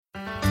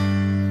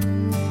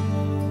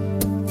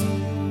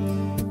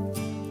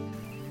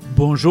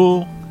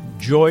Bonjour,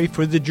 Joy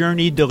for the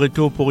Journey de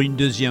retour pour une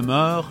deuxième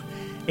heure.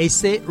 Et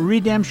c'est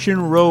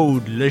Redemption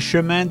Road, le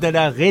chemin de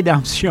la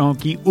rédemption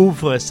qui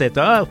ouvre cette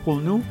heure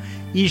pour nous.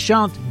 Il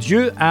chante «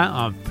 Dieu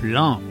a un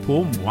plan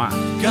pour moi ».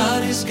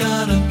 God has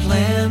got a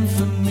plan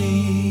for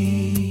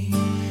me,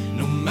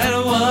 no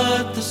matter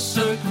what the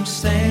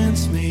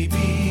circumstance may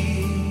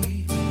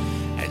be.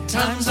 At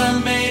times I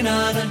may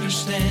not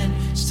understand,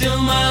 still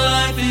my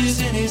life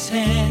is in His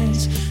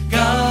hands.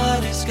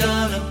 God has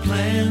got a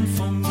plan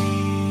for me.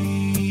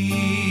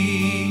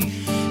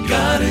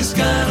 God has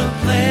got a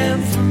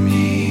plan for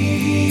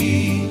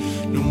me,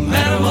 no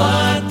matter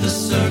what the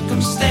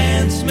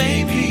circumstance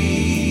may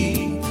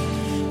be.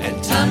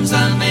 At times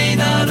I may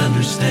not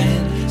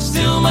understand,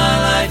 still my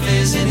life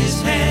is in His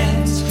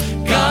hands.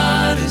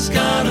 God has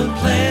got a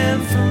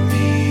plan for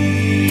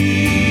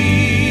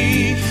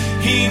me.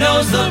 He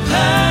knows the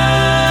past,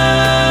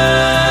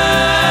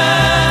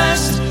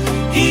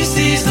 He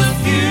sees the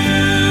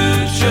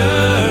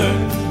future,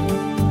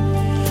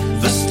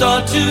 the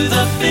start to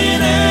the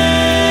finish,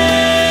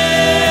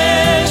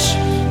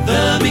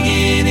 the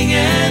beginning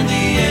and the end.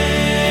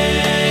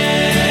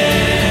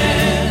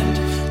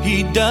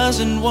 He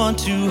doesn't want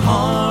to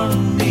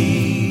harm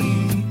me,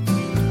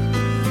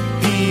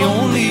 He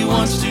only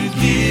wants to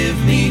give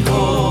me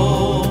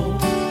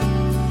hope,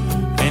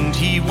 and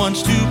He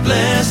wants to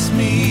bless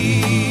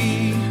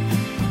me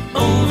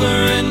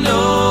over and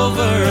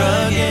over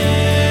again.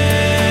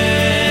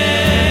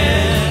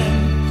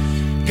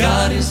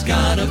 God has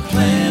got a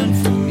plan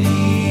for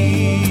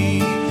me,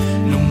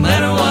 no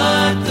matter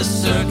what the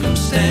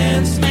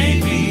circumstance may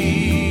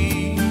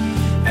be.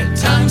 At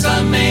times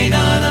I may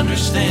not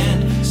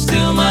understand,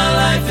 still my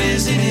life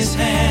is in His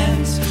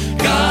hands.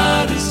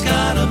 God has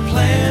got a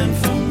plan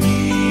for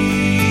me.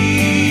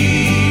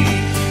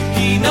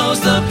 He knows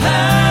the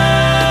past,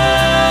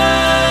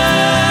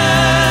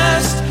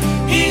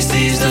 He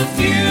sees the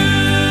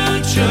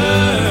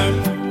future,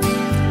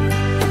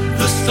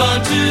 the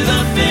start to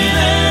the finish,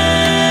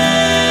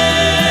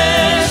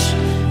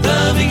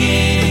 the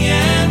beginning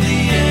and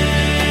the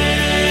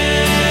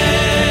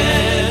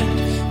end.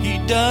 He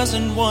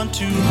doesn't want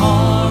to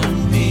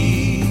harm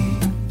me,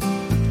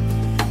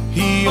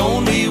 He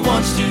only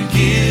wants to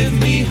give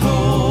me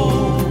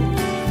hope,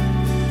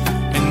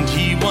 and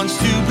He wants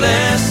to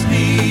bless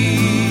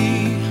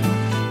me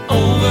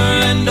over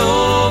and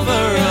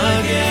over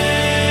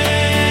again.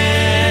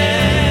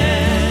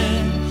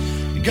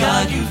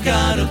 God, You've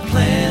got a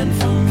plan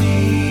for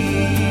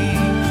me,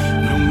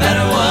 no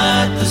matter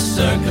what the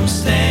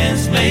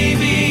circumstance may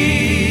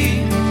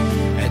be.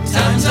 At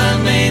times I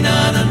may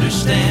not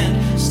understand,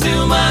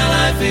 still my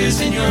life is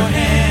in Your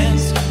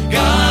hands.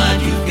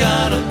 God, You've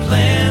got a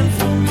plan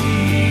for me.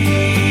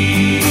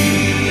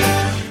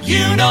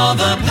 You know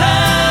the past,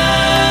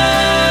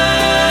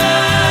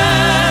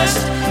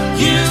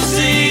 You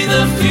see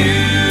the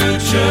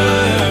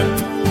future,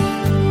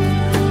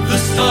 the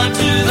start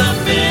to the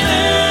finish,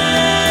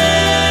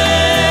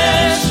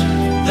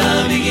 the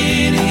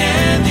beginning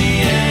and the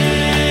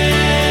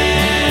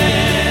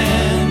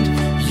end.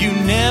 You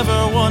never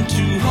want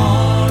to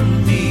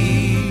harm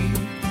me,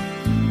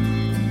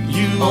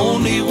 You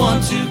only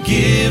want to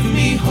give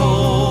me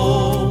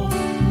hope,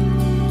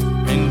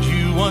 and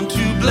You want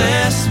to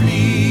bless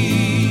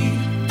me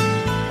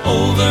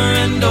over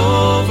and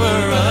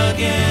over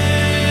again.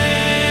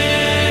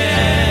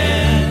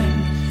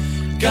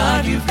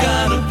 God, You've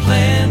got a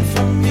plan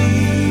for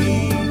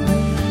me,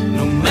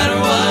 no matter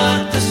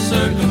what the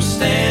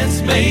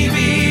circumstance may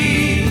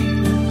be.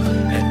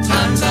 At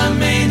times I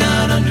may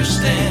not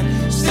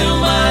understand, still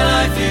my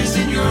life is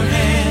in Your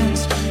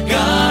hands.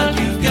 God,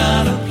 You've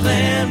got a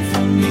plan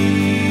for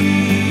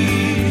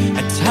me.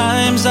 At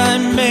times I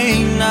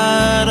may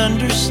not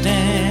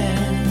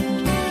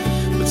understand,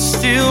 but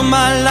still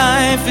my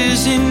life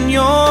is in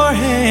Your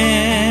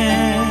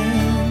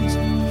hands.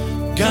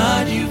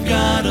 God, You've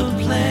got a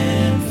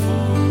plan for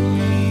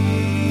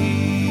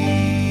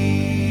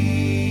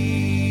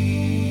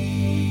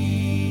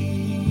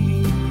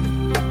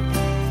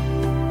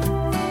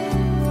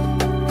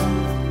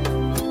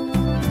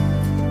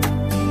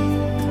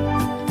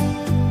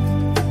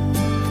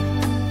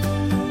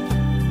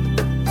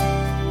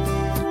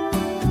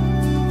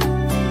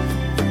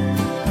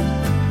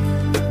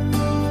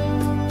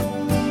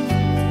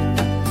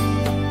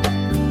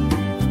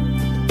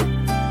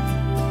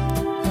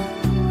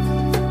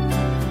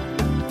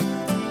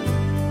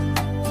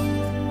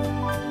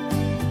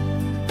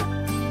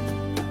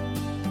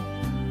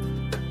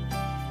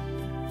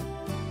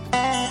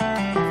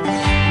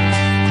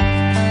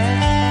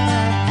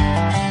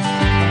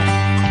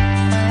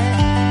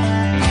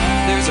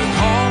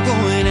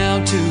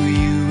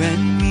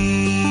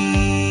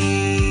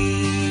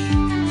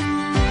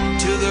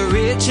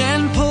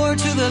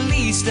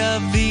least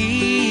of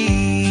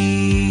these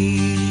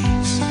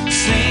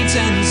saints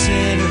and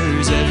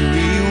sinners,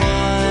 everyone,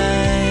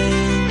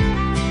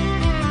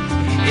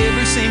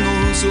 every single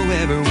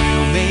whosoever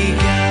will make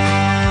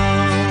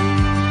out.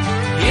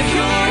 If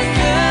you're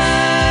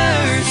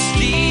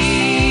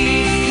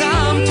thirsty,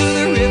 come to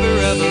the river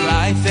of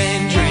life and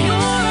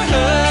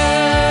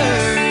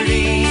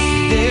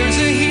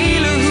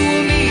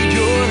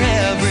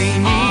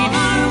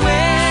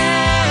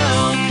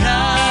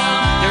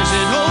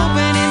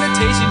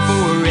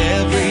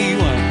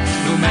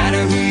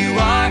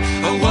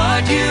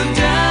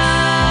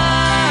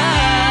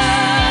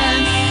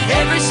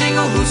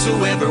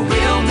whosoever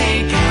will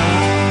may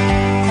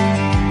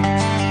come.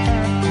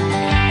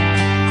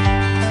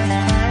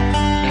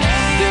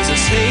 There's a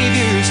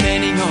Savior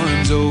standing,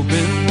 arms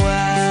open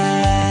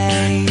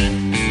wide,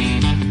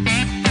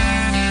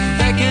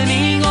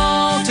 beckoning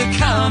all to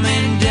come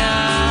and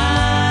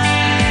dine.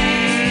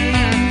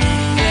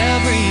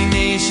 Every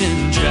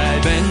nation,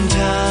 tribe, and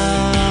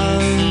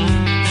tongue,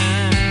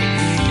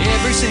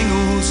 every single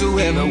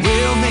whosoever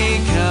will may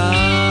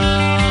come.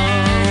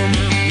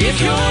 If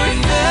you're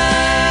thirsty,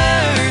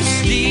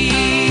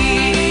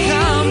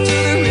 come to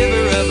the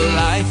river of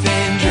life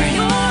and drink. If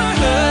you're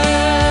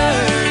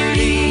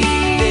hurting,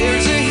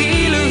 there's a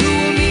healer who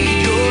will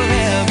meet your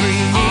every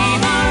need. All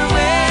are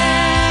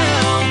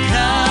welcome.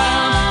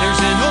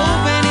 There's an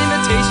open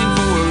invitation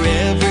for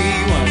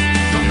everyone,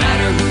 no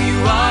matter who you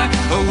are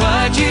or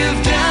what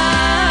you've done.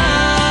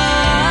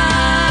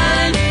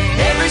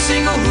 Every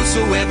single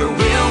whosoever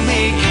will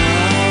may come.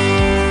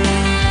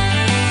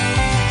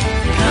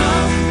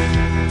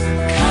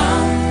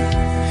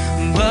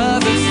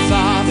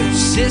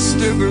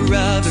 Sister,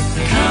 brother,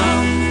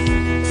 come,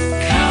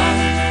 come.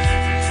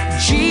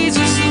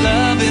 Jesus'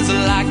 love is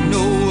like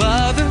no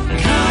other.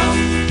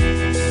 Come,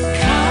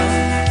 come.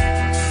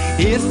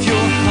 If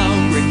you're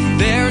hungry,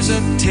 there's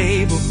a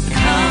table.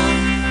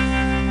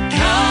 Come,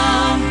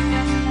 come,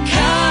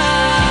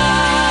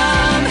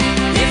 come.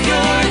 If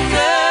you're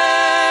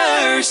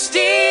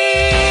thirsty,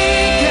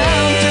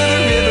 come to the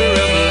river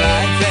of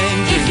life and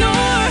drink. If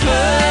you're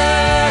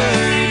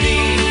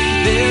hurting,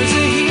 there's a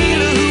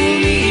healer who will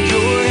meet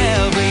your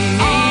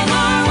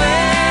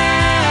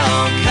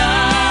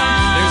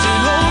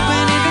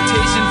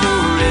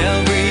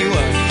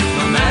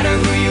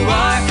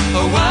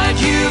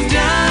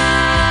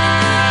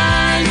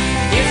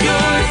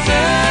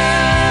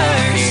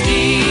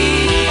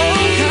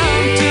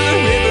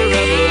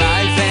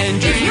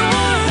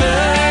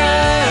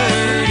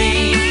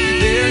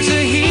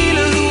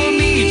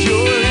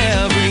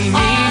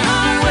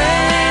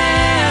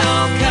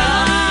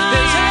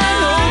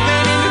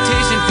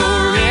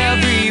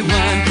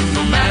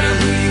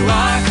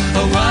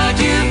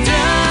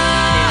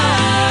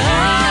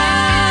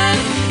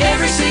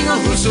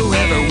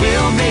whosoever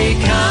will may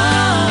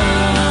come,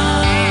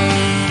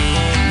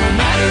 no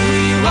matter who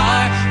you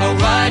are or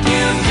what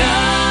you've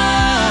done.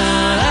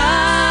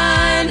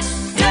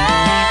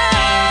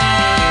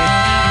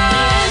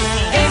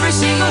 Every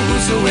single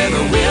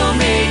whosoever will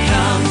may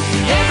come.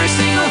 Every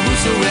single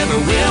whosoever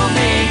will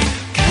may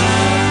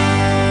come.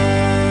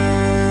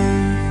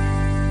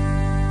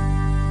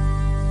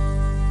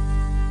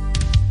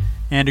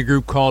 And a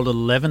group called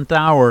 11th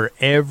Hour,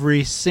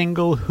 Every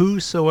Single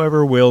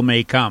Whosoever Will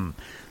May Come.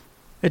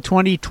 A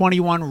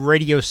 2021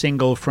 radio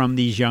single from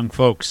these young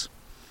folks.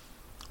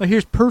 Well,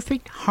 here's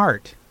Perfect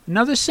Heart,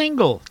 another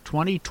single,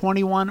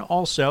 2021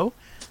 also.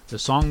 The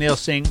song they'll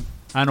sing,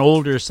 an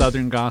older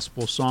Southern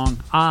gospel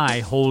song,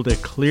 I Hold a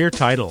Clear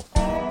Title.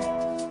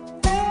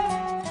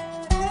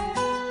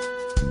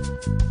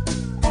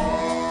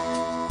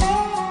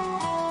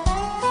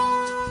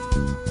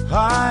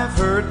 I've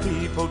heard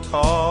people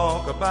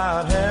talk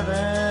about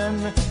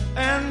heaven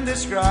and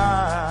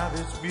describe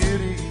its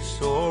beauty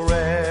so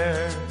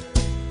rare.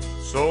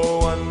 So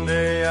one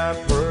day I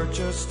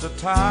purchased a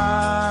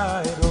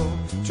title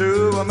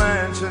to a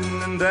mansion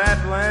in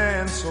that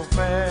land so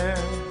fair.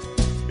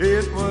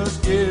 It was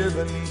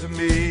given to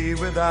me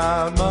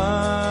without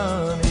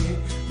money,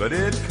 but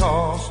it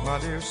cost my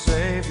dear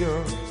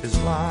Savior his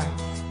life.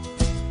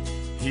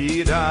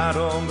 He died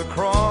on the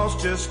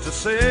cross just to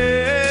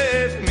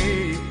save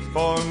me.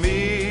 For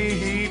me,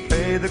 he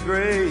paid the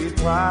great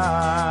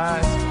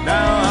price.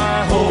 Now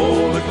I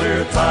hold a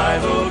clear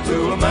title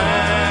to a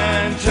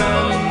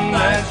mansion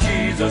that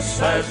Jesus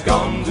has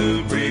gone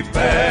to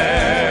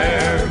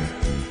prepare.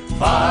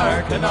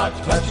 Fire cannot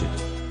touch it,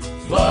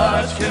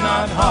 floods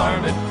cannot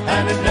harm it,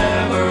 and it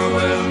never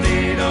will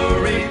need a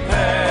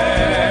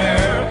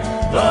repair.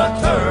 The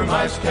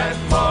termites can't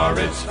mar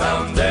its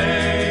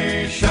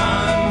foundation,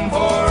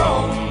 for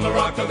on the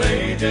rock of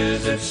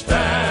ages it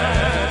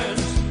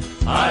stands.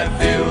 I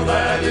feel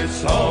that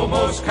it's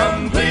almost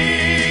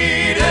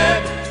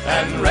completed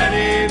and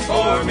ready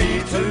for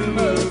me to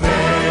move in.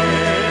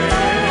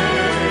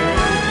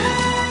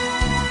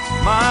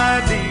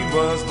 My deed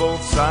was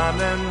both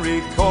signed and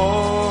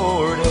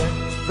recorded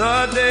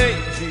the day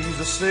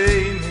Jesus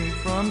saved me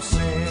from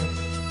sin.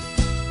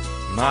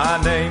 My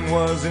name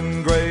was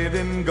engraved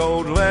in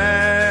gold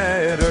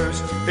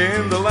letters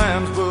in the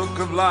Lamb's Book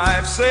of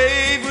Life,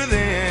 saved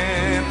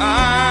within.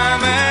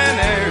 I'm an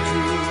heir to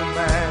a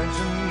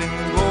mansion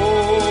in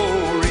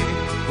glory,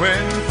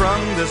 when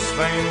from this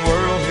vain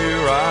world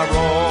here I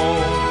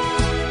roam.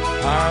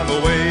 I'm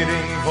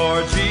awaiting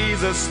for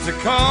Jesus to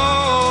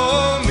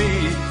call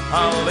me.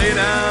 I'll lay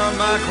down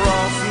my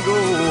cross and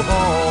go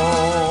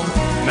home.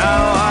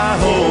 Now I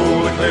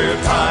hold a clear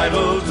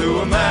title to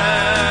a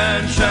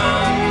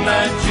mansion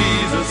that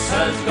Jesus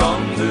has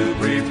gone to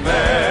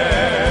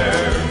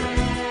prepare.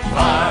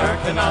 Fire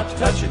cannot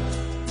touch it,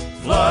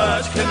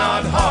 floods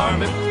cannot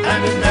harm it,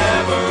 and it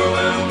never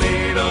will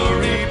need a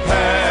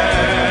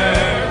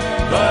repair.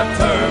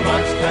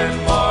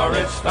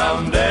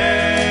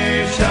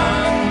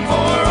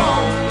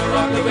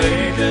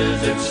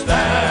 Ages it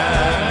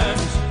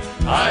stands.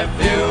 I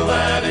feel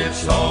that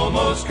it's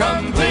almost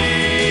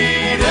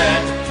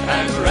completed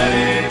and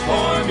ready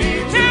for me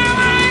to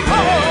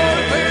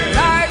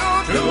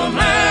to a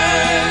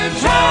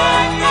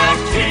mansion that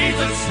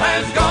Jesus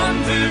has gone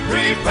to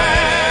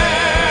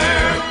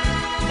prepare.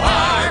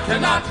 Fire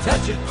cannot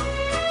touch it,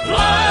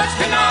 blood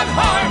cannot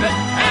harm it,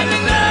 and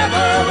it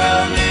never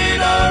will need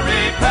a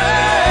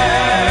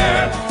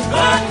repair.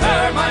 The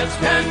termites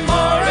can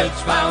mar its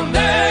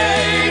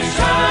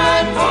foundation,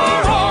 for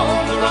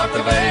on the rock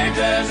of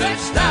ages it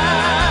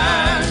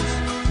stands.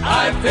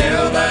 I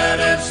feel that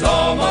it's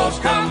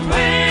almost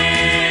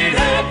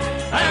completed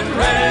and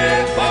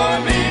ready for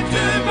me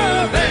to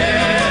move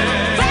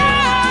in.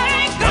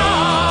 Thank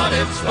God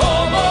it's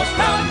almost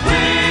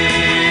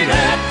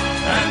completed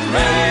and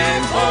ready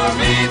for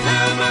me to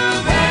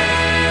move in.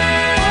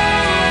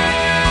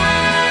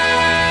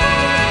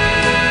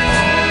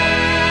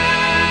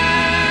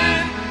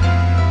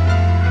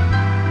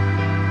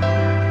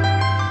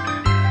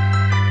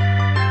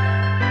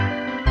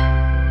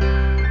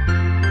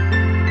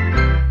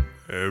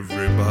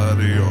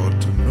 Everybody ought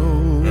to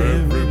know.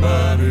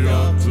 Everybody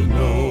ought to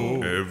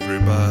know.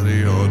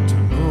 Everybody ought to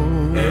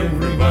know.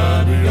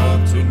 Everybody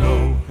ought to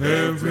know.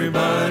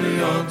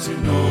 Everybody ought to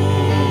know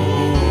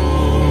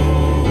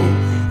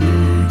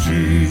who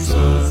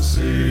Jesus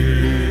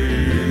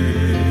is.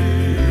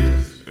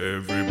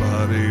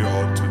 Everybody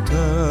ought to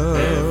tell.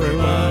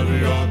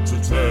 Everybody ought to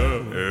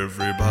tell.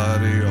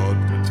 Everybody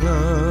ought to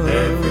tell.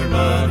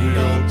 Everybody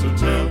ought to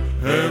tell.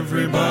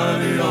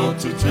 Everybody ought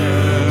to tell.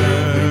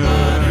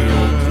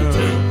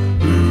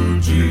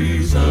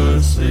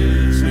 Jesus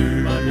is,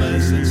 who my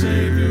blessed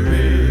Savior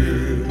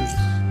is.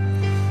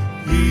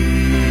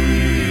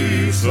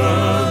 He's the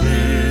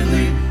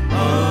lily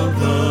of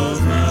the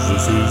valley.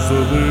 Jesus is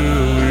the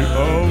lily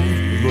of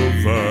the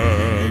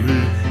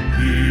valley.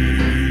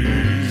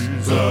 He's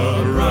the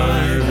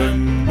bright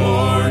and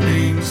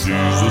morning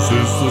star. Jesus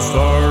is the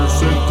star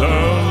sent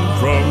down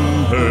from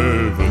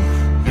heaven.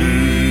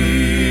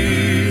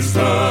 He's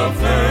the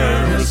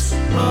fairest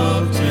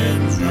of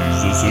 10,000.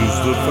 Jesus is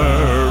the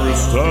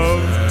fairest of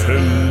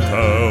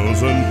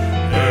 10,000.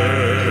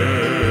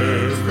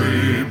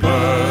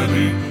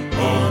 Everybody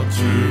ought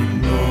to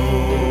know.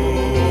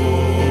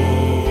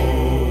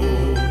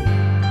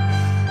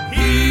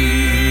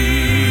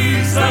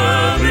 He's the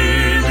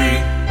lily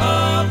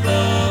of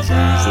the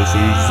valley. Jesus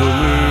is the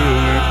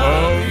lily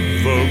of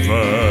the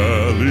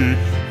valley.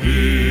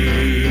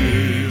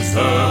 He's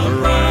the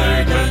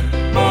bright and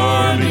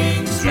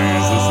morning star.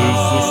 Jesus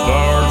is the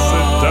star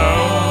sent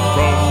down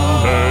from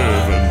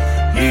heaven.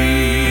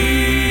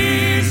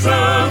 He's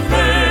the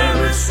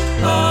fairest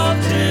of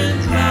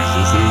 10,000.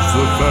 Jesus is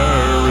the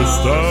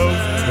fairest of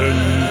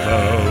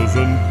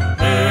 10,000.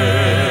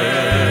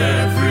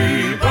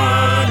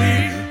 Everybody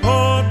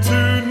ought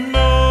to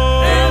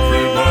know.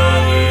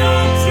 Everybody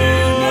ought to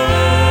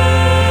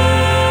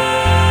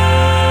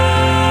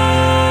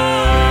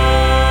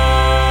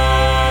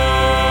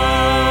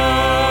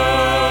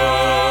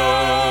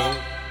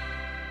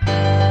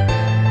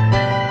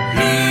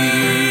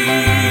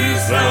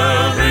He's the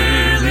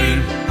lily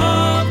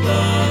of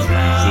the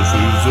valley. Jesus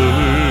is the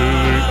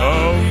lily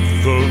of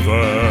the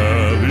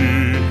valley.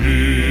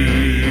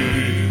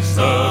 He's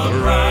the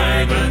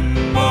bright and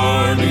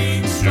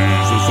morning star.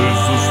 Jesus is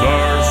the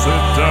star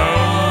sent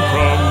down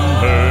from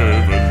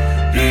heaven.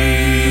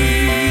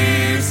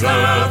 He's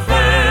the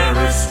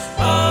fairest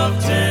of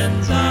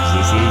 10,000.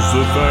 Jesus is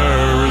the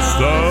fairest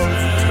of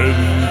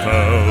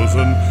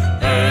 10,000.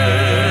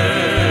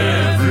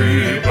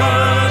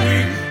 Everybody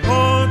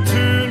ought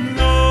to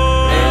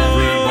know.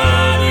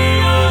 Everybody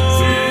ought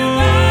to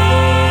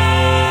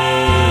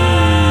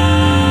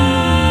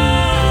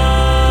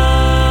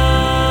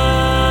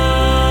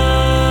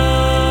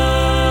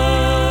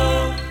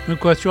Un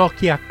quatuor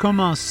qui a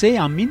commencé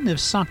en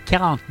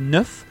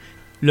 1949,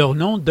 leur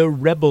nom de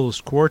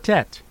Rebels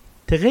Quartet.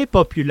 Très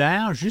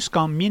populaire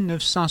jusqu'en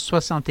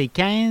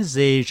 1975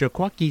 et je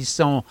crois qu'ils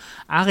sont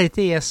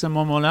arrêtés à ce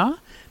moment-là,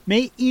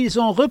 mais ils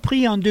ont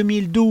repris en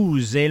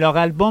 2012 et leur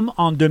album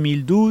en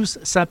 2012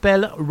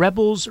 s'appelle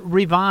Rebels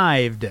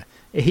Revived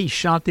et ils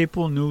chantaient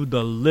pour nous The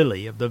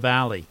Lily of the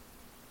Valley.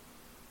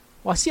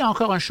 Voici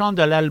encore un chant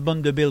de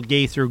l'album de Bill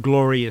Gaither,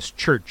 Glorious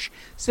Church.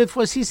 Cette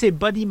fois-ci, c'est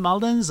Buddy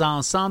Mullins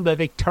ensemble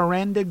avec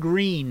Taranda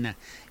Green.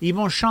 Ils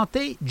vont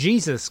chanter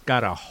Jesus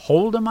Got a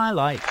Hold of My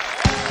Life.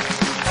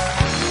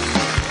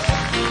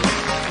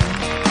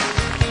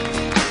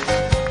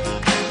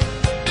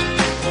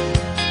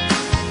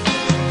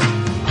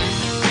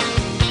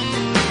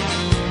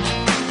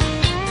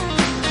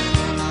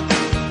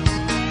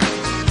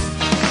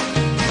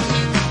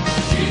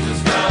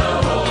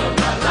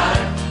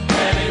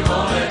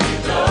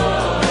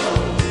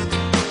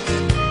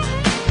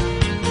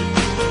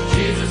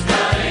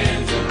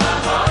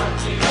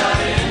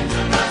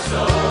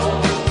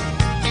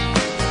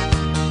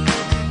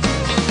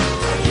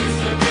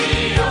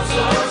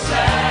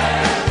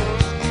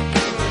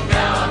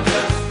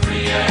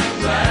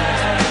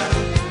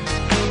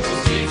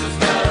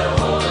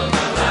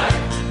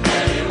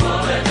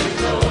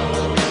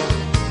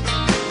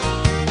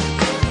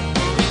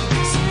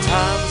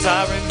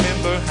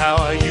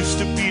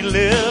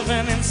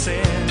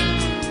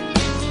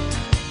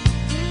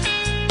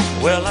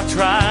 Well, I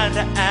tried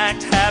to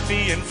act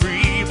happy and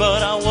free,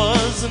 but I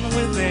wasn't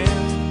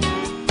within.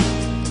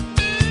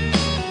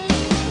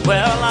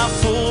 Well, I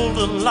fooled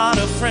a lot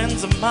of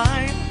friends of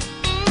mine.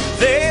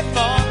 They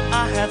thought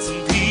I had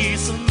some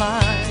peace of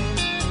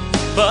mind,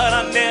 but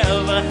I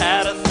never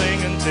had a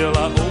thing until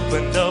I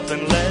opened up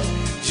and let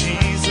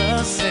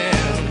Jesus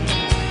in.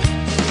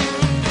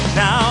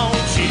 Now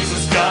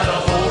Jesus got a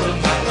hold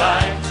of my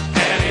life,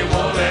 and he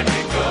won't let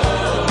me go.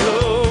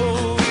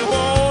 No, he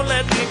won't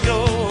let me go.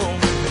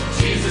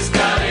 Jesus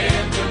got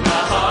into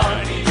my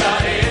heart, he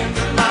got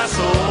into my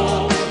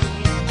soul.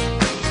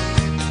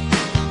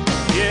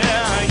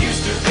 Yeah, I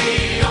used to be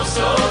oh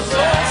so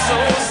sad, so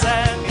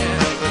sad, yeah,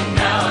 but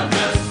now I'm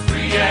just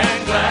free and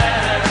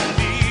glad,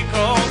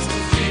 because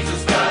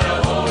Jesus got a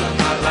hold of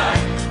my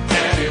life,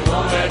 and he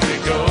won't let me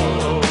go.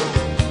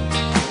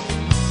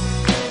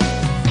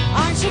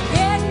 Aren't you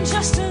getting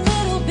just a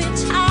little bit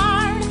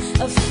tired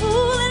of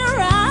fooling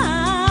around?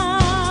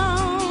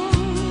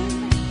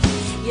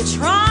 You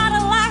try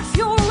to laugh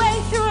your way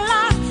through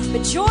life,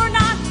 but you're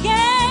not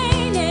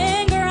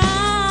gaining ground.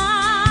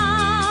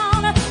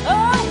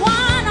 Oh,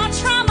 why not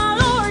try my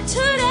Lord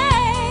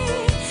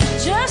today?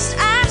 Just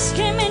ask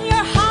him in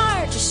your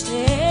heart to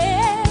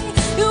stay.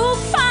 You'll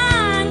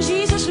find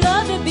Jesus'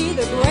 love to be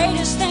the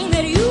greatest thing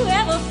that you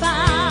ever found.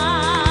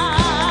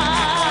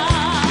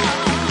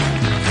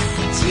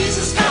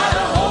 Jesus got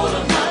a hold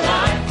of my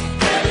life,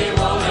 and he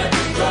won't let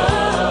me go.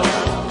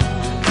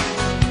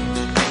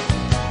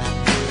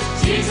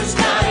 Jesus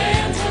got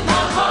into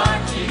my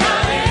heart, he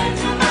got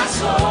into my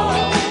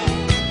soul.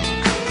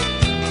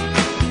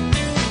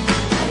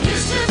 I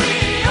used to be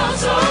oh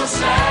so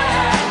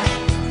sad,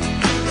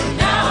 but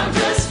now I'm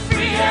just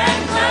free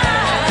and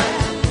glad.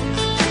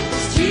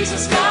 'Cause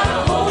Jesus got a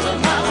hold of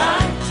my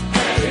life,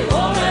 and he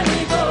won't let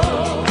me go.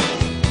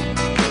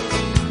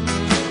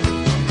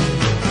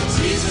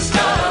 Jesus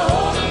got a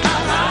hold of my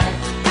life,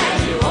 and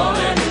he won't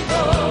let me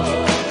go.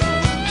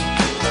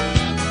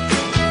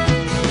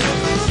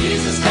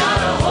 Jesus got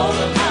a hold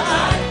of my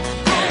life,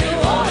 and he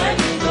won't let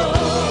me go.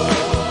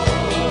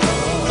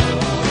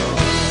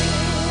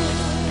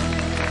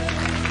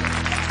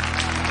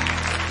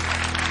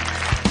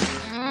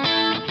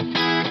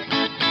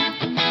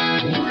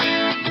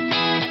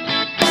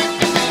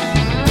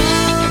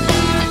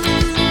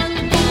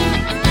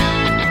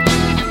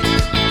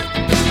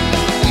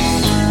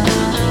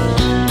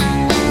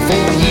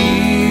 For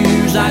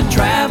years I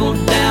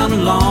traveled down a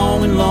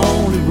long and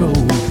lonely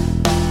road,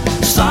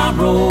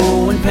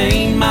 sorrow and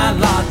pain my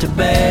lot to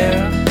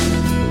bear.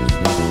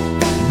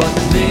 But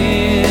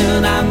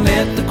then I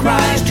met the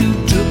Christ who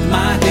took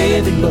my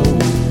heavy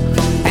load,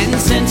 and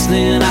since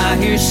then I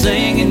hear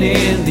singing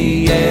in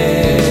the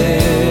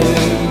air.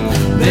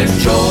 There's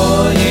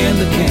joy in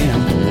the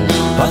camp,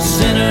 a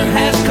sinner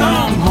has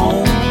come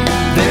home.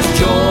 There's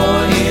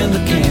joy in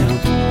the camp,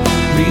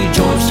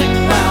 rejoicing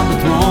round the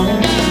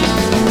throne,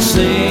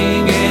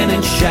 singing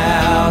and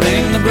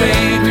shouting the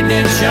great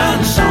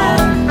redemption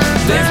song.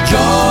 There's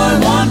joy,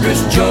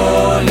 wondrous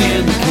joy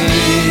in the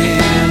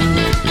camp.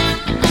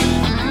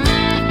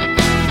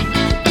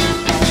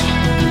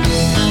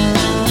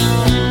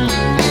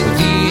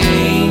 The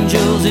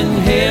angels in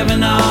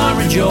heaven are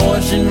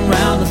rejoicing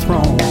round the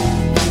throne,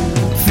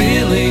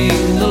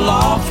 filling the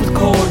loft with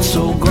chords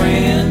so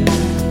grand.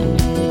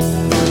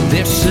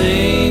 They're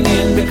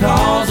singing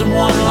because of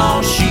one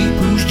lost sheep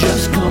who's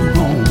just come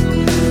home.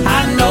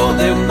 I know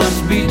there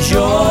must be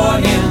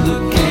joy in the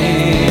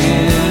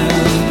camp.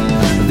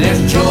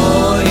 There's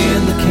joy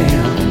in the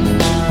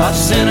camp, a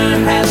sinner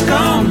has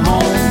come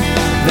home.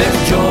 There's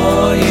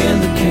joy in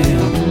the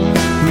camp,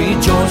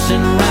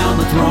 rejoicing round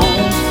the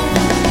throne,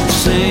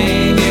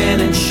 singing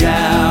and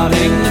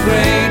shouting the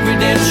great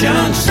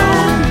redemption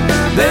song.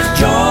 There's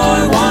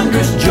joy,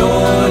 wondrous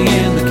joy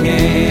in the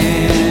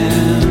camp.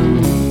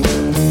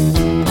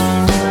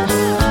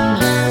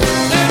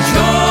 There's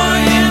joy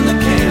in the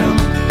camp,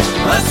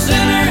 a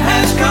sinner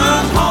has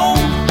come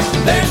home.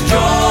 There's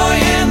joy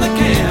in the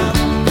camp,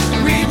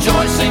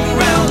 rejoicing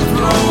round the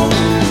throne,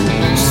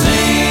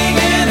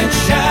 singing and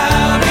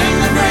shouting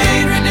the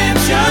great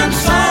redemption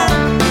song.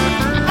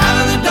 Out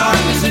of the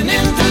darkness and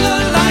into the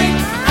light,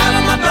 out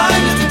of my blind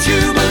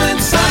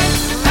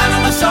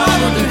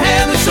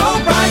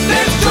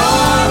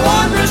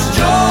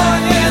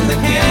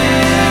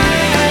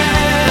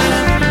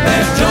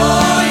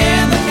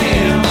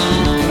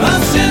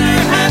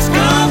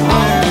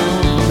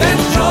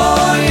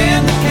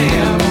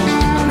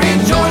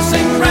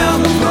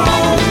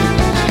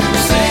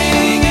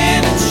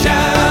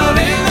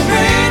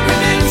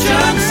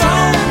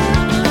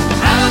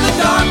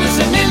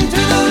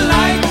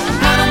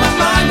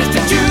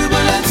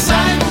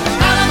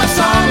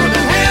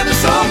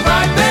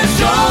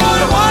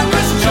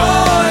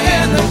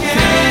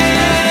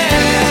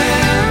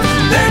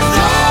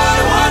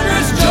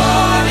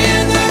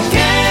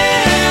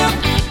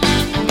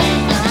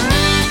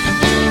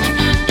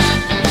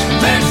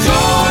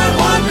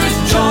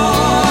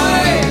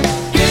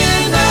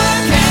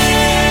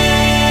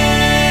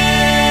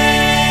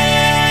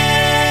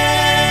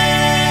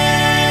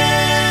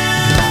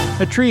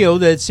trio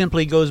that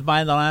simply goes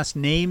by the last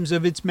names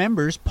of its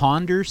members,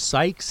 Ponder,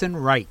 Sykes,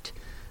 and Wright.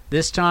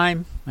 This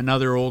time,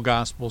 another old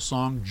gospel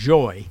song,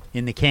 Joy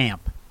in the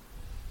Camp.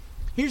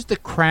 Here's the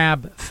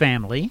Crab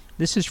Family.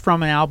 This is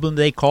from an album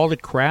they called a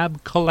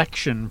Crab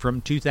Collection from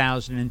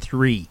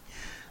 2003.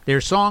 Their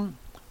song,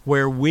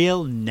 Where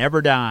We'll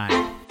Never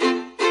Die.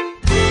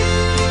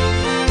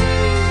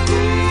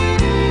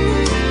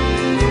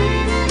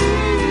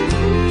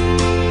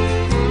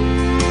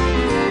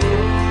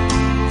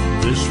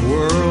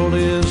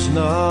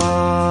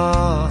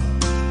 Not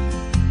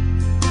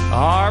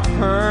our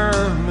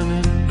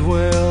permanent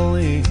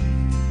dwelling.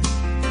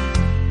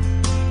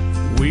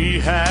 We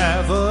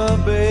have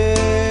a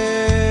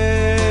better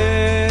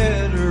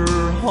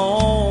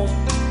home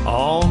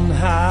on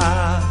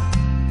high.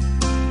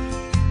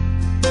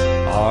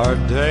 Our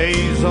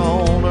days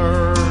on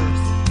earth,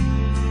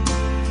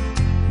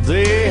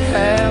 they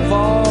have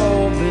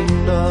all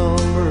been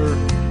numbered,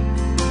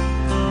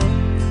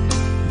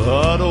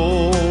 but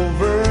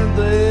over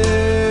there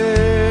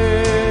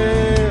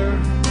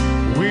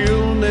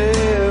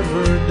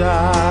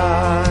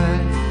die.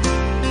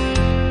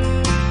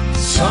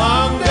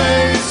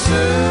 Someday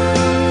soon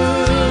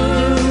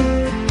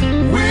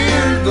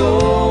we're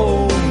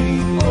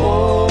going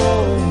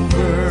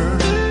over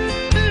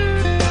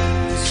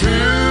to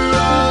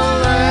a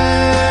land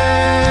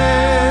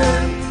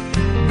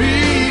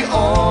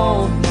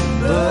beyond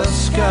the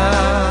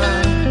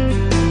sky.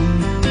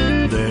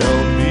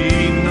 There'll be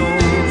no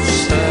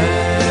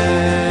sad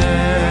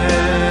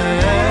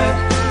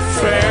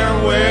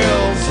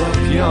farewells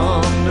up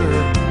yonder.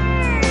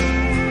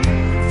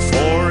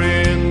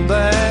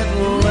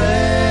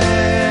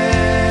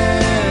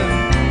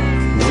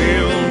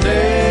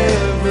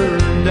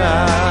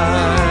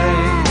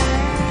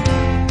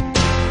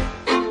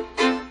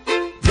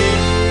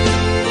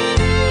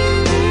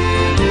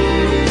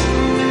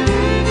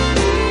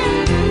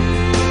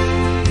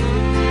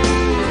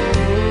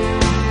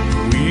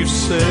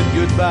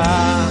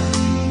 Goodbye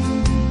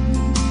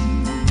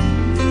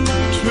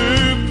to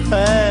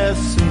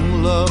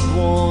passing loved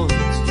ones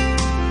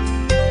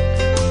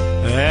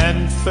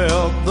and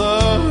felt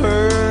the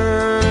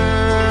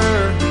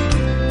hurt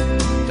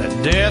that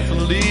death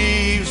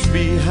leaves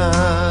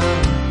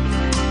behind.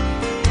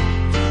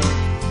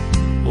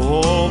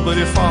 Oh, but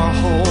if our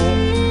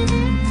hope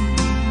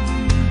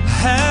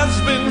has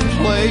been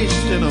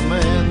placed in a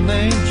man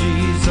named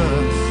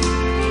Jesus,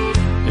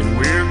 and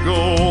we're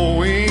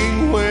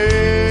going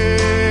where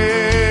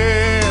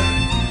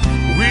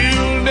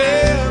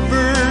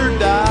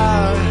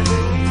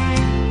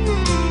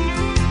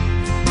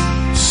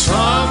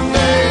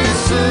someday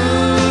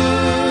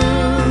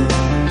soon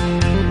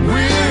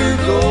we're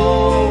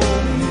going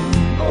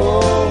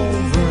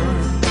over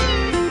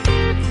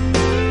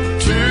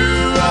to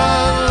a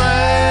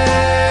land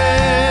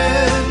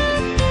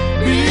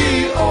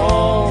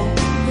beyond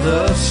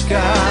the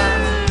sky.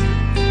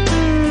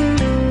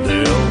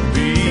 There'll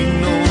be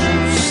no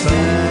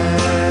sad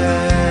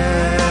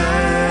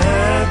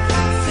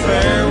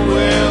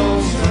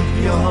farewells up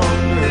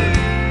yonder,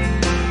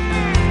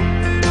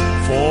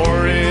 for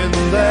in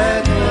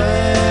that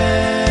land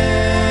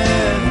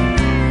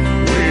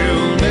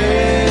we'll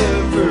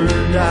never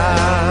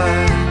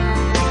die.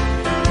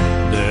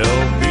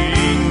 There'll be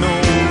no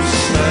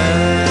sad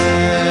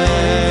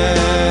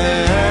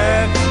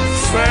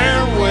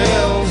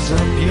farewells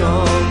up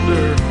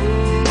yonder,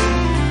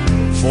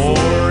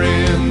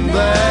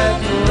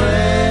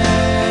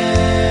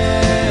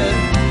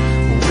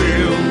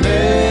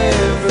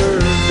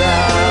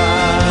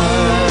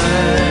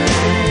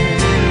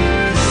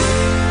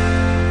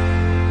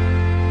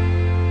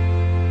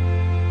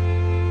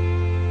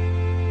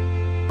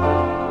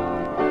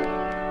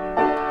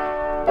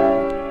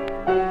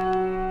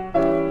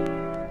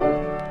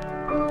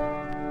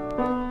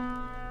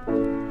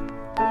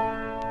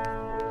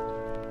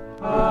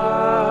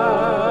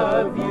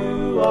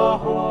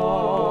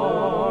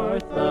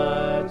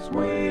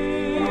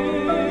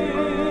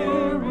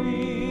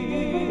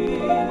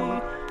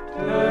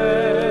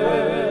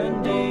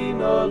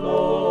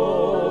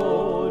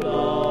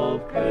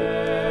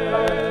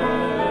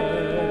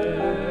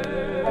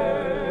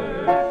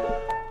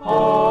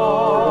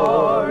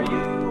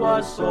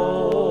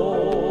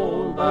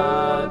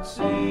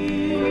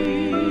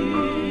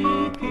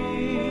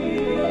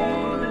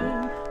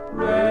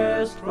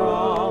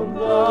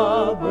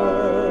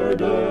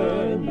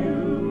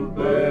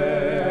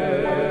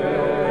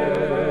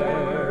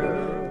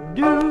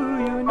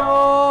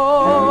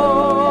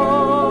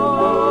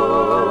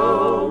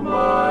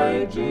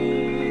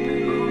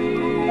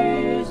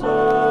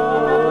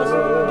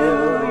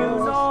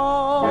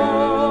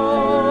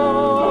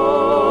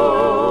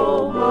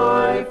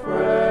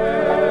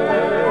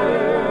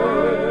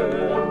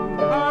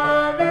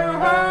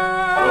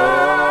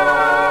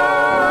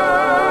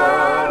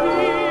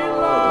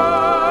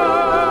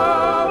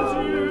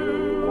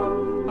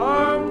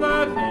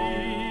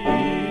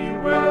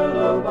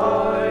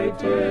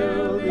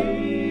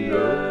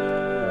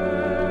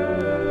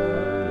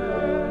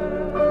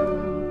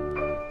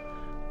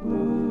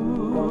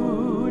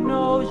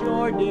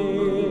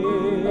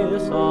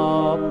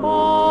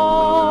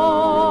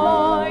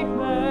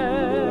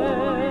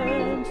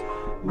 disappointments,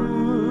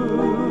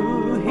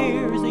 who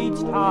hears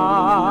each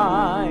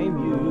time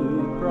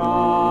you cry,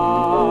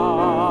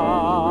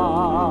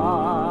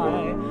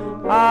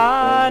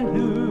 and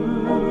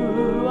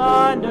who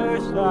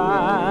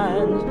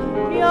understands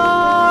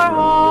your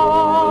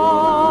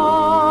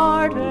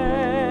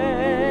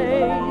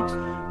heartaches,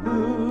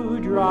 who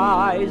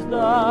dries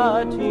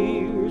the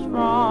tears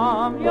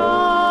from your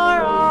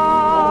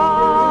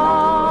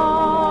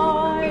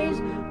eyes.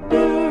 Do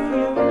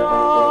you know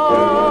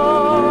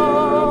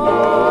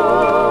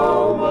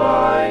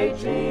my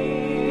Jesus?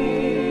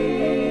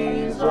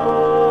 Do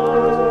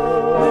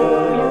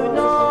you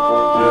know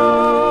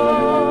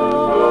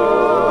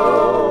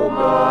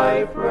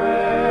my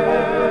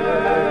friend?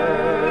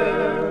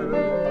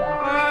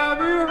 Have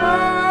you heard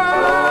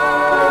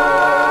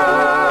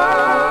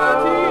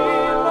he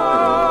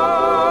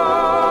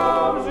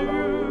loves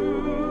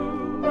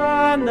you,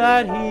 and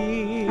that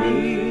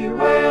he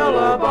will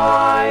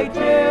abide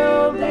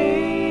till the end?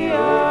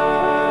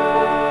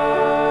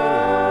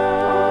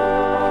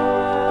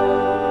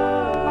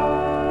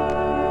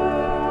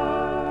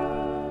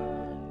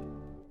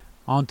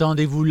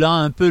 Entendez-vous là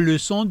un peu le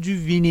son du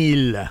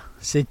vinyle?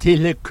 C'était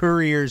le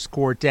Couriers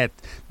Quartet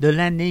de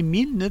l'année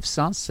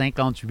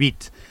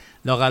 1958,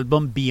 leur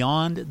album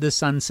Beyond the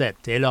Sunset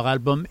et leur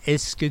album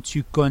Est-ce que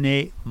tu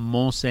connais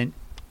mon Seigneur?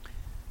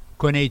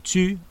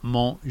 Connais-tu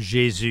mon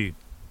Jésus?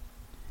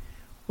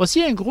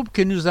 Voici un groupe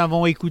que nous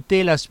avons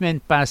écouté la semaine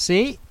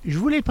passée. Je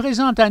vous les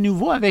présente à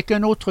nouveau avec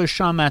un autre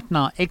chant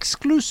maintenant,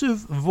 Exclusive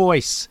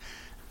Voice.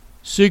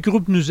 Ce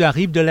groupe nous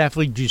arrive de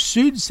l'Afrique du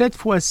Sud. Cette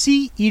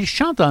fois-ci, il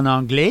chante en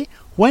anglais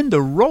When the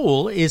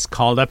Roll is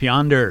Called Up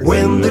Yonder.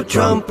 When the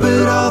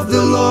trumpet of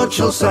the Lord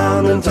shall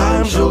sound and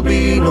time shall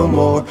be no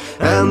more,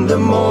 and the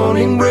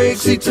morning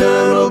breaks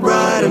eternal,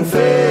 bright and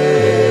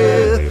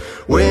fair.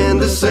 When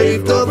the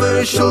saved of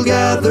earth shall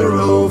gather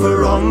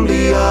over on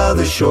the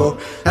other shore,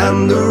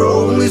 and the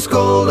roll is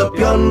called up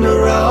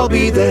yonder, I'll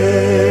be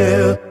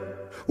there.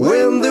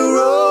 When the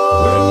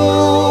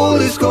roll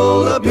is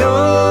called up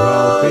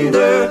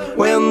yonder,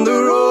 when the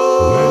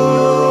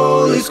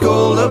roll is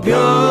called up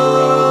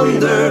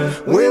yonder,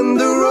 when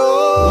the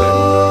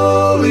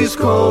roll is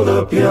called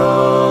up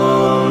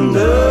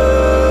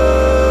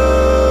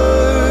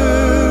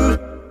yonder,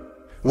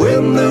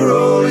 when the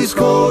roll is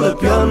called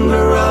up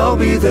yonder, I'll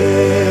be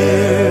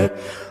there.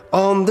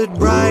 On that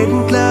bright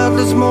and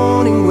cloudless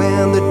morning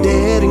when the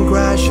dead in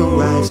Christ shall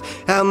rise,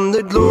 and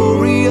the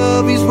glory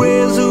of his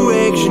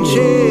resurrection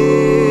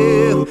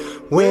share,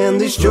 when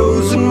these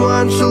chosen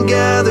ones shall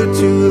gather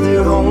to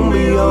their home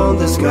beyond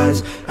the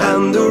skies,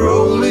 and the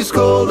roll is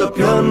called up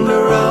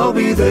yonder, I'll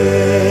be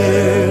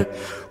there.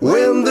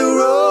 When the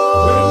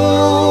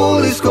roll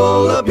is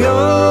called up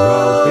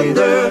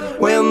yonder,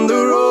 when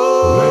the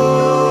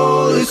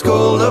roll is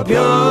called up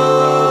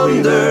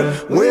yonder,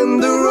 when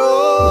the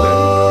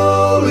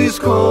roll is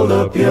called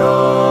up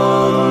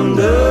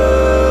yonder,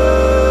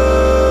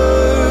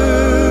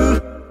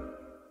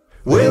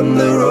 when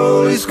the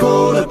roll is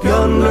called up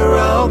yonder,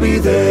 I'll be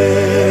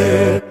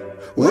there.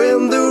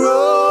 When the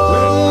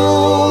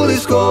roll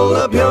is called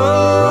up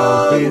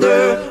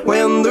yonder,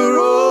 when the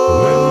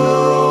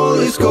roll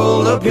is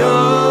called up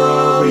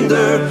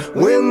yonder,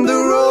 when the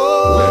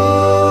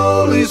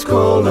roll is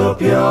called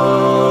up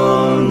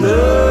yonder,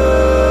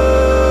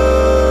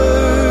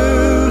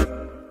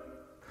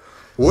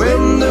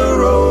 when the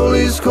roll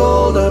is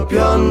called up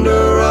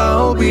yonder,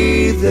 I'll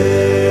be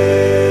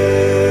there.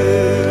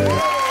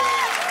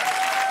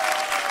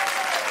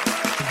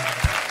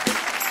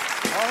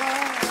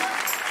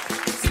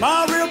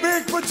 Smile real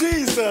big for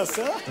Jesus,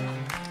 huh?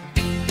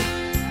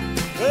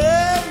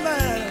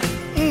 Amen.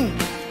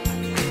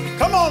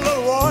 Come on,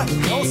 little boy,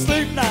 don't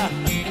sleep now.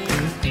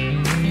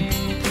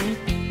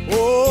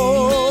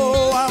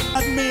 Oh, I've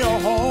got me a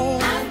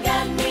home. I've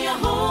got me a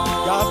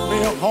home. Got me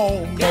a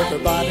home,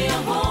 everybody.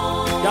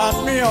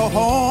 Got me a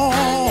home.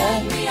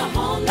 Got me a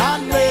home.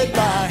 Not made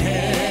by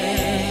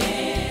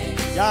hand.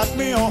 Got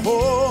me a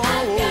home.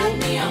 Got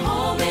me a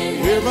home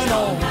in Living heaven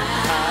on high.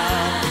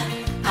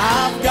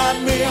 I've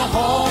got me a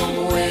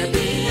home way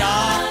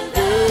beyond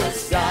the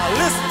sky.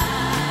 Listen,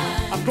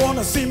 I'm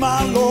gonna see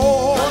my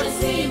Lord. Gonna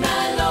see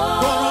my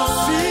Lord. Gonna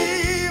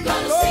see my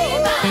Gonna Lord. see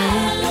my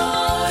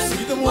Lord.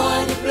 See the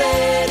one who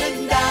bled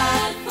and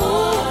died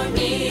For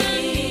me.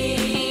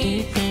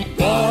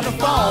 Gonna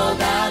fall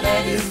down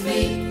at his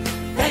feet.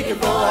 Thank you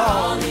for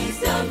all He's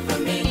done for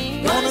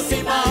me. Gonna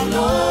see my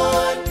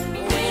Lord.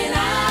 When I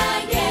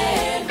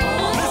get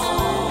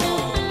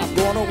home. I'm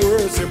gonna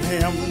worship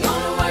him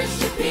Gonna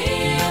worship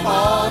him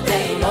all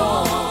day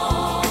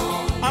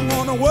long. I'm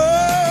gonna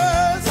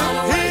worship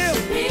Gonna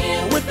worship him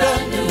him with with a the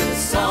new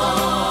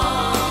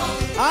song.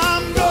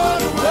 I'm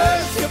gonna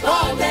worship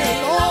all day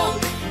long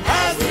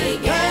as we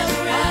Gather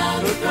around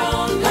the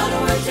throne. Gonna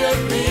worship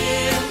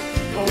him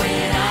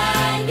when I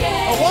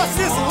get Watch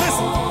this and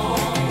listen.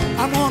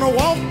 I'm gonna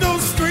walk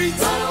those streets,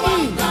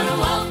 Gonna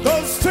walk,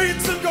 those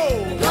streets of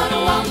gold. gonna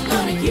walk,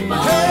 gonna keep on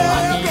Hey,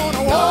 I'm walking.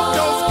 gonna walk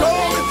those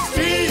golden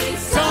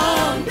streets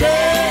someday.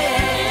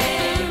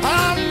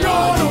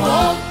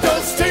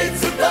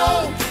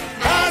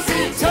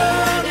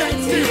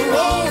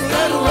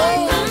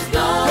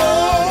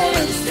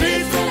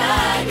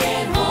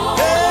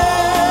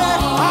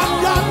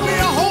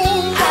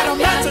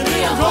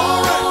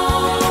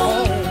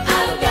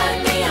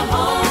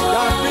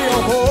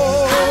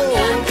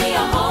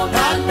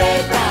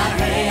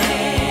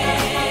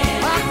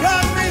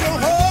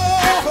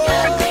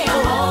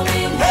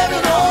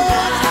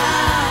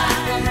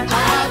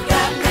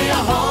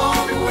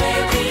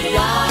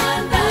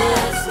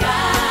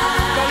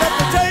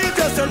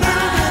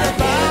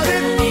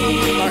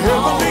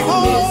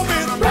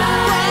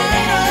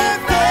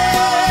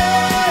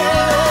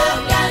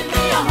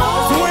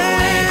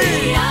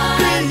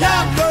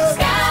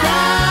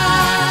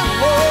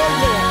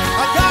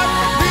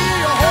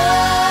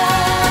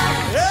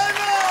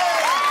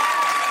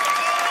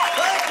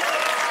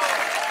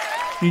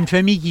 Une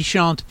famille qui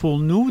chante pour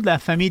nous, la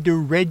famille de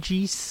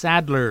Reggie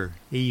Sadler.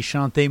 Et il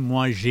chantait «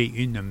 Moi, j'ai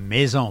une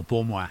maison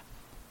pour moi ».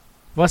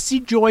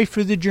 Voici Joy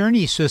for the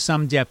Journey ce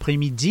samedi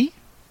après-midi.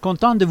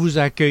 Content de vous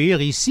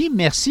accueillir ici.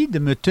 Merci de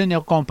me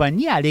tenir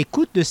compagnie à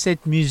l'écoute de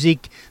cette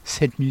musique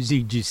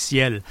du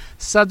ciel,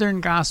 Southern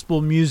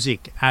Gospel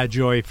Music à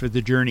Joy for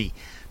the Journey.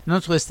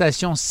 Notre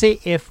station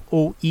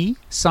CFOI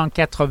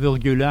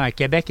 104,1 à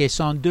Québec et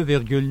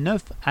 102,9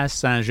 à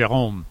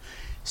Saint-Jérôme.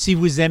 Si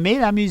vous aimez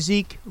la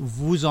musique,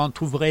 vous en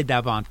trouverez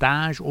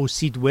davantage au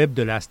site web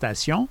de la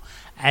station.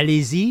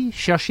 Allez-y,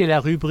 cherchez la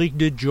rubrique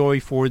de Joy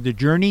for the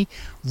Journey.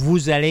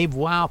 Vous allez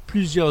voir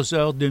plusieurs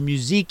heures de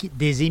musique,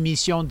 des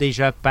émissions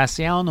déjà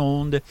passées en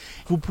ondes.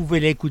 Vous pouvez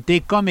l'écouter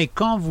comme et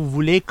quand vous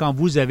voulez, quand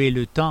vous avez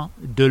le temps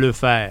de le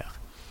faire.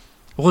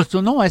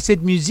 Retournons à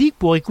cette musique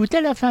pour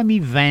écouter la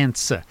famille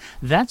Vance.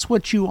 That's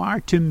What You Are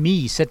to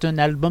Me. C'est un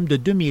album de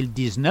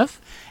 2019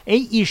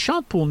 et il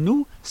chante pour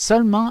nous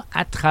seulement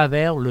à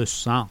travers le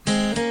sang.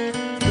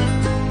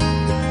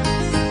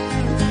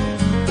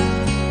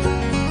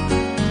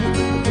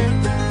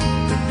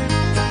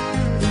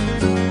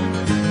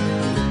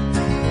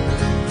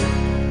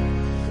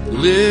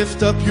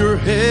 Lift up your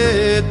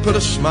head, put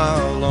a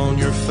smile on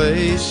your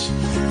face.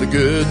 The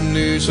good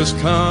news has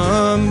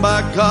come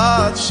by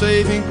God's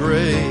saving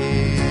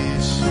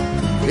grace.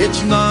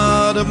 It's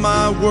not of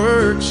my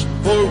works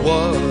or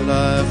what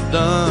I've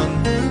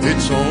done.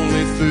 It's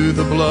only through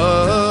the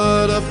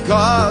blood of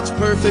God's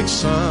perfect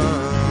Son.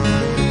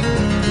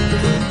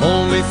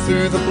 Only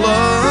through the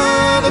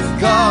blood of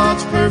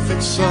God's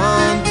perfect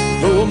Son.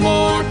 No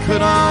more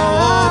could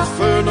I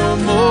offer, no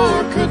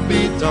more could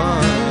be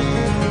done.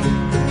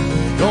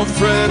 Don't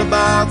fret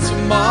about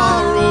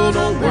tomorrow,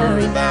 don't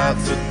worry about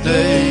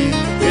today.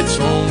 It's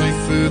only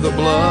through the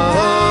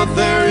blood,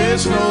 there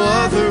is no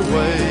other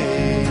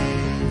way.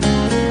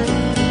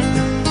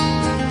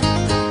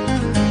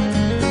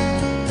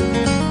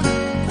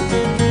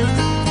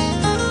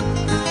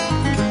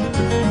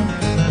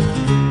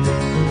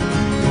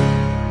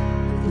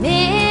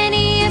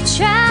 Many have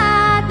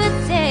tried,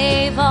 but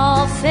they've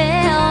all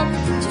failed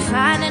to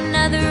find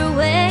another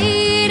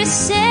way to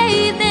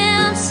save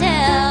themselves.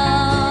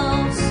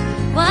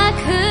 What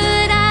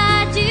could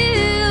I do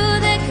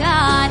that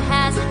God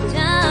hasn't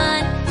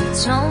done?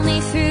 It's only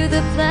through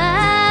the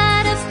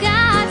blood of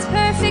God's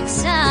perfect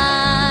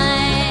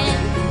Son.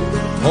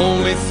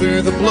 Only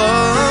through the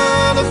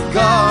blood of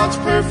God's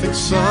perfect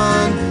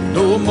Son.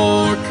 No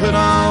more could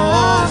I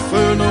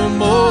offer, no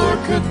more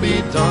could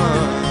be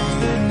done.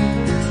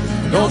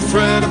 Don't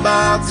fret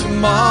about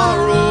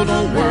tomorrow,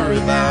 don't worry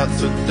about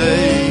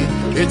today.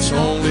 It's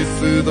only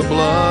through the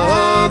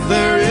blood,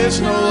 there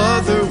is no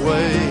other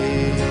way.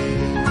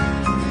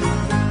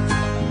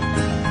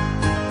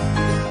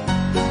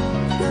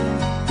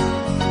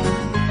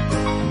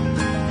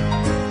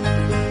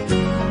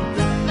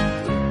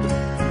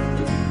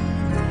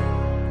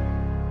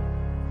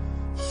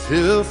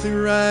 Filthy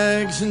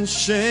rags and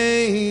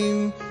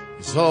shame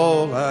is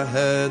all I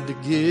had to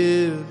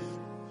give,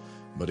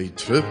 but He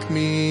took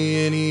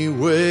me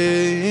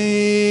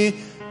anyway,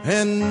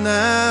 and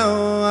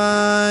now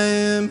I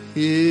am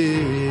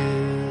His.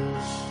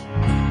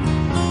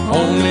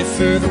 Only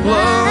through the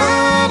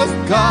blood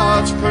of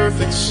God's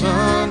perfect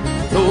Son,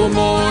 no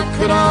more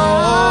could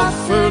I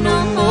offer,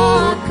 no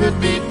more could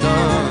be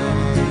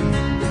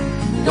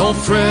done. Don't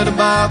fret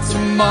about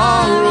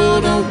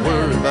tomorrow, don't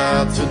worry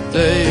about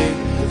today.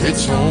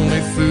 It's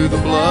only through the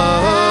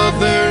blood,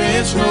 there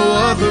is no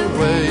other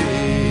way.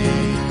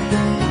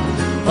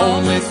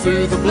 Only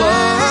through the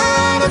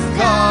blood of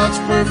God's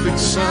perfect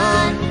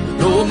Son.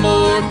 No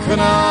more can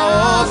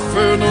I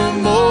offer, no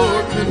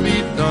more can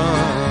be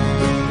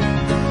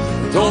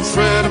done. Don't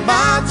fret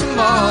about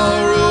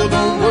tomorrow,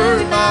 don't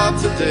worry about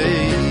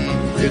today.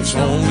 It's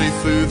only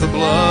through the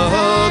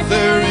blood,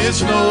 there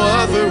is no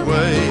other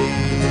way.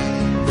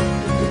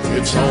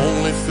 It's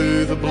only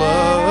through the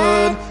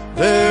blood,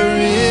 there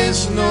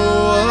is no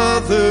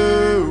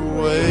other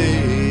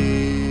way.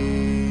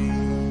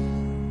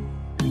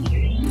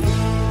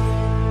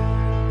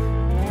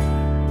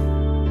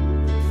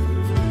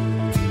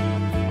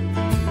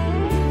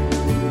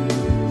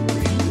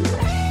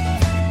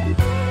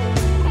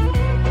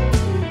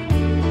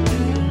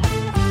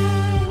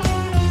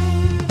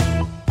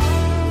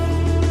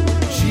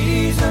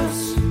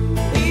 Jesus,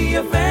 the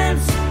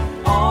events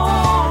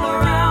all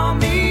around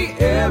me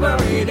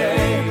every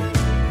day.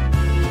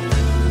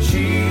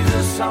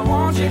 Jesus, I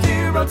want you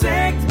to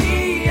protect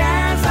me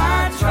as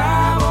I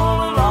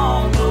travel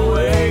along the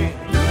way.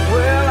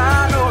 Well,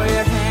 I know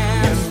you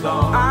can. Yes,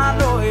 Lord. I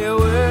know you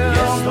will.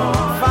 Yes, Lord.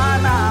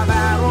 Fight my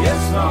battle.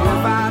 Yes, Lord.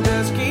 If I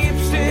just keep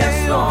still.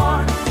 Yes,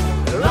 Lord.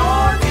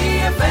 Lord, the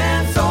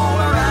events all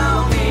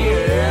around me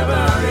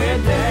every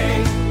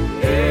day.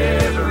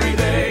 Every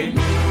day.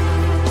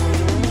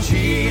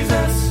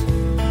 Jesus,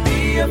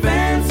 the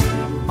events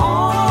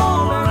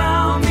all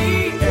around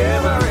me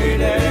every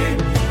day.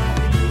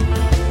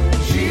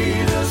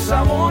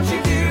 I want you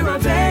to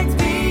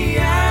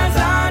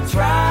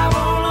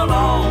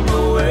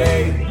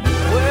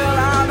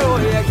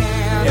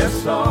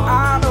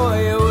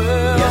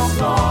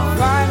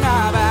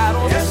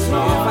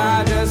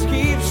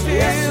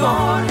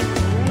Lord.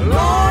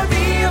 Lord,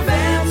 be a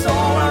fence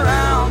all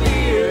around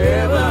me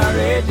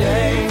every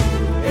day,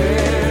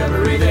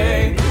 every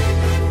day.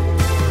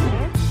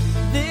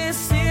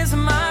 This is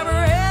my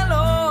prayer,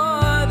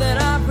 Lord, that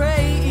I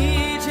pray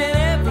each and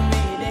every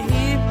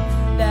day,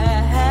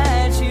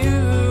 that you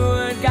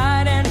would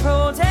guide and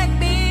protect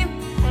me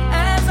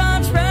as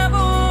I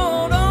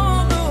traveled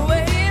on the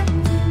way.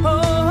 Oh,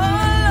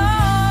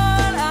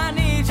 Lord, I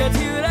need you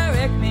to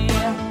direct me,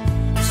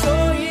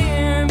 so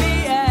hear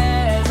me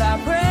as I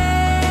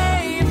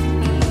pray.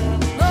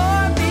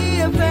 Lord, be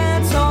a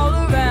fence all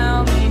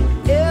around me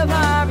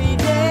every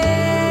day.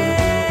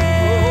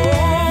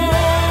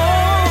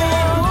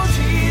 Oh,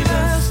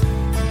 Jesus,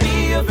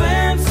 be a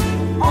fence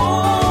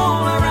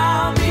all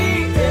around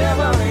me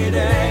every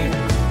day.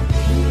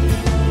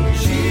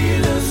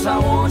 Jesus, I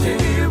want you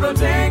to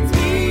protect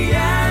me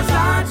as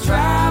I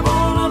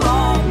travel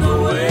along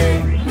the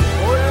way.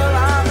 Well,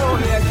 I know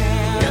you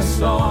can. Yes,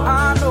 Lord.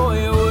 I know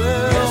you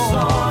will. Yes,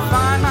 Lord.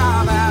 Find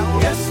my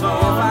battle. Yes,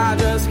 Lord. If I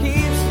just keep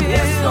still.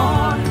 Yes,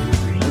 Lord.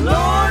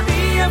 Lord,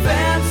 be a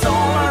fence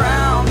all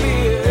around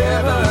me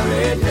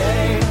every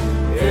day,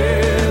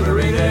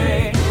 every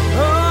day.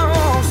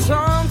 Oh,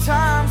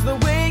 sometimes the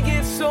way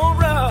gets so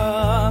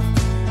rough,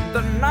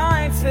 the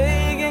nights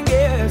they can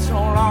get so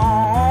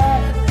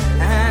long,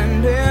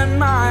 and in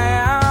my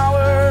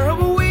hour of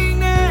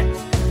weakness,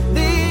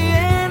 the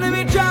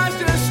enemy tries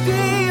to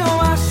steal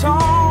my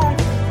song.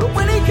 But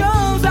when he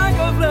comes like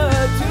a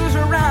flood to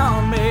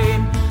surround me,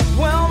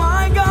 well,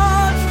 my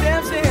God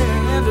steps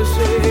in to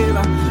save.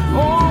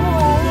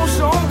 Oh,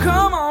 so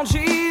come on,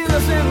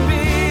 Jesus, and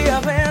be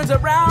a fence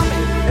around me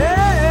every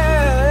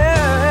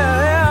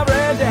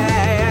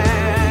day.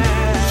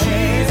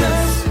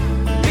 Jesus,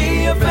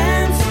 be a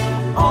fence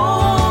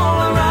all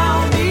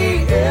around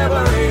me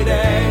every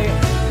day.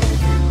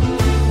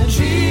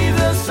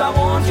 Jesus, I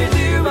want you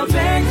to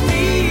protect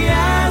me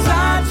as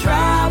I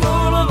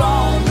travel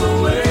along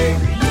the way.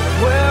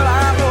 Well,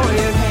 I know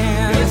you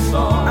can. Yes,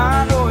 Lord.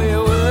 I know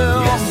you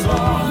will. Yes,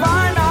 Lord.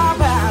 Find our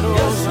battles.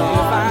 Yes, Lord.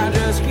 If I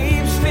just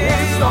keep still.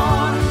 Yes,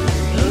 Lord.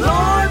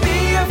 Lord,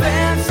 be a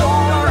fence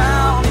all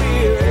around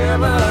me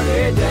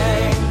every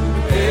day,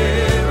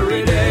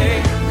 every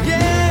day.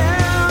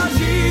 Yeah,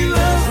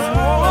 Jesus,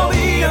 oh,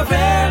 be a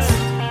fence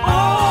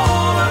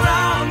all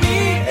around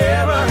me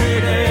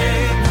every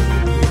day.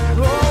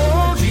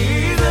 Oh,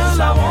 Jesus,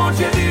 I want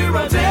you to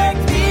protect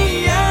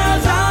me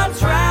as I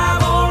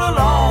travel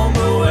along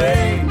the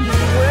way.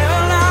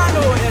 Well, I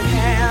know you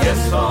can.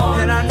 Yes, Lord.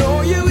 And I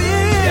know you will.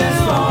 Yes,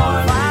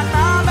 Lord. Fight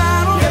my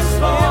battle. Yes,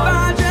 Lord. If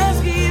I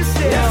just keep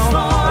still. Yes,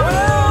 Lord. Oh,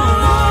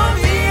 Lord,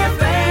 be a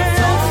fence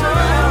all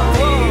around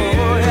me.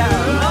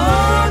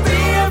 Lord,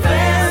 be a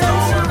fence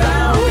all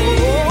around me.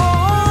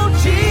 Oh,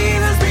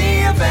 Jesus, be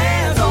a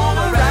fence all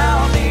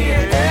around me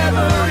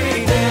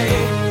every day,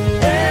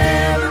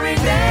 every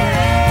day.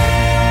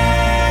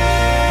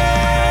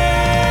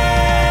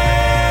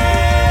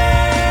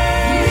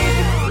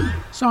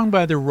 Song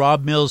by the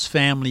Rob Mills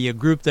Family, a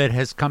group that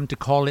has come to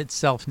call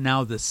itself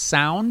now The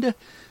Sound.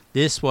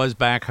 This was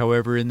back,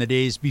 however, in the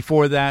days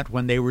before that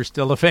when they were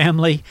still a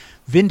family.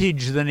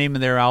 Vintage, the name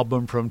of their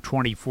album from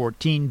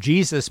 2014.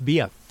 Jesus, be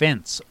a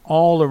fence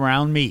all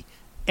around me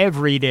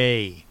every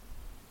day.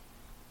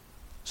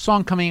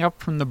 Song coming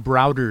up from the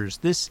Browders.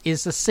 This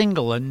is a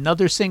single,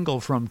 another single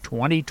from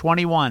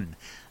 2021.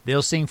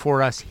 They'll sing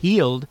for us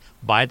Healed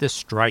by the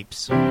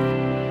Stripes.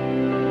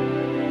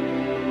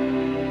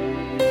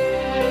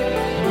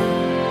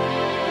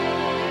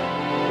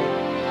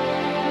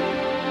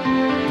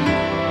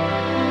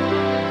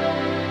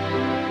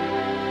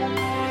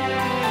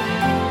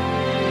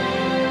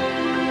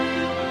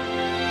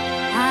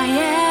 I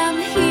am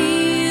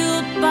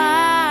healed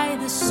by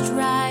the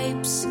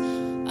stripes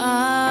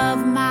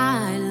of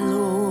my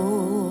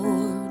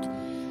Lord.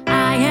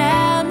 I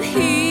am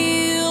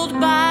healed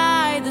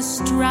by the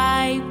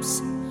stripes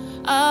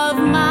of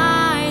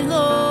my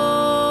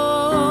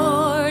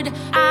Lord.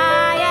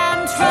 I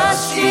am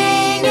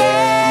trusting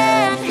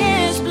in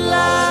his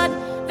blood,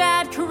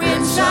 that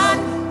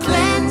crimson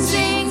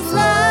cleansing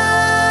flood.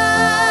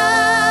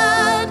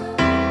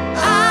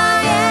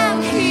 I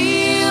am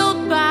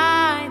healed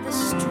by the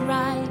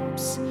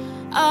stripes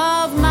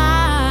of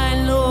my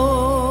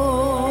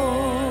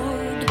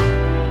Lord.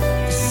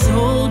 The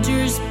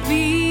soldiers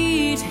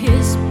beat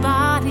his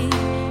body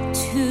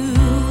to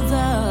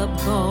the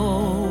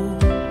bone.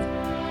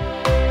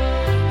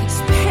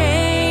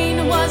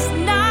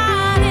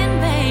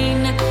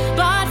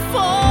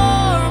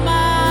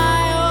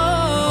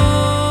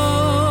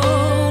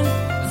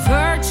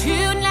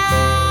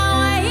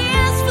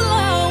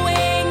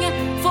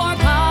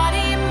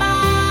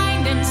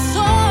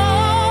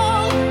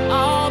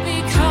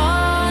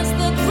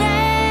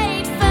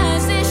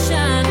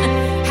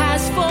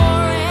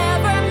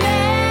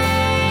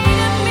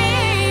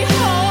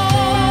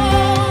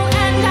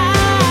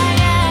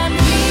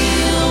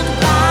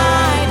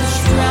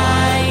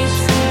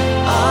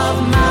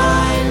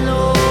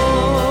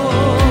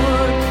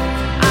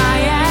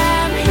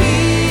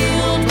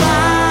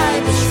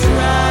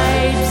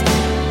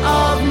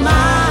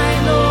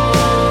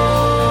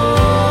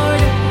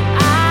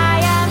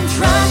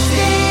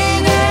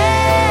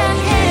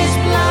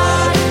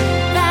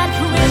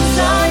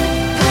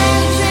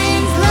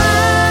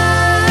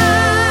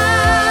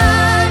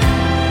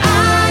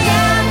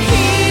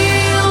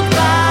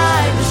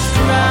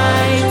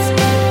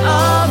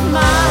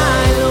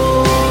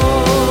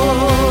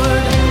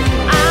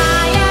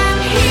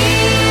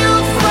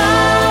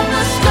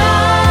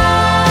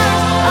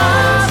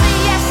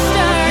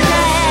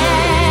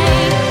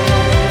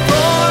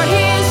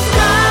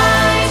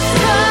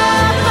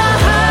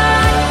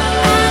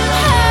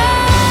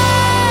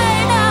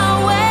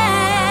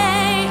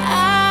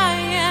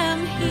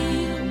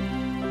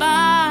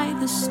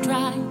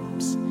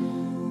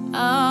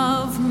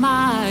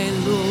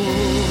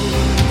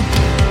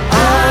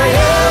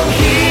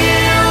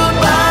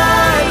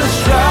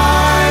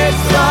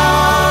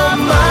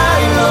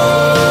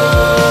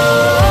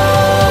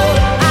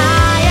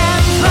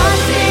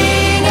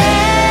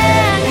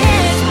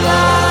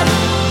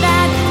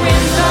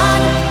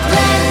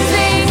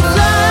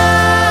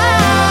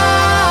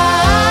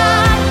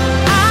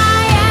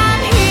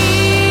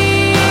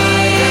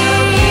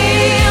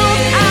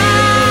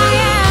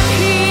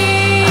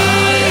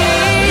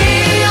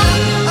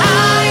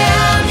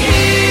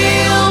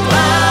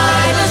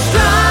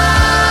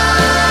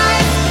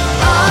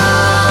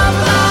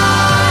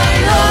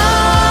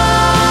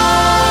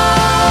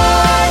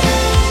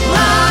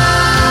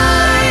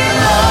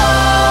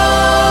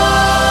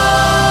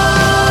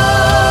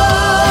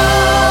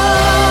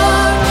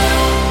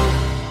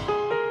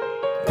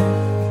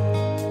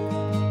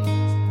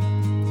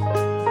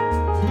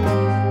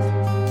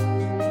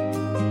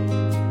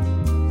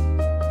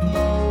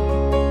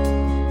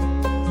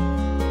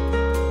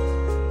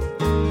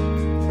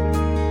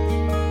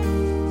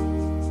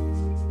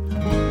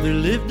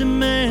 lived a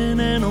man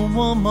and a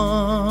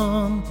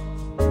woman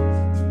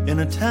in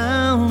a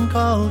town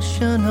called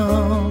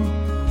Shunem.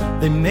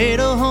 They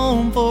made a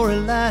home for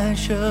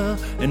Elisha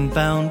and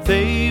found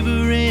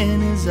favor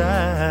in his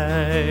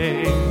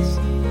eyes.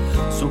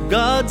 So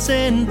God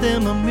sent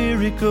them a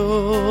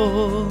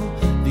miracle,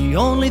 the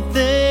only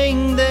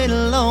thing they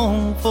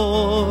longed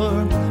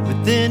for.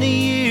 Within a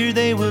year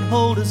they would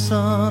hold a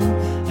son,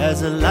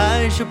 as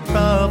Elisha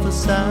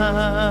prophesied.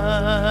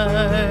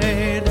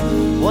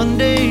 One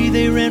day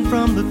they ran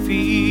from the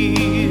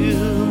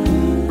field,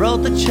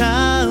 brought the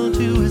child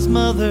to his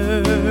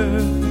mother.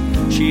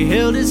 She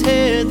held his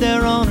head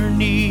there on her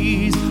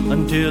knees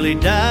until he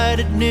died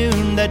at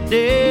noon that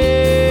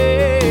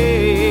day.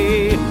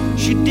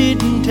 She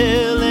didn't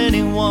tell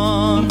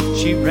anyone,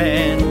 she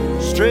ran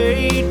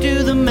straight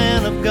to the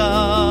man of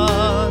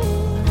God.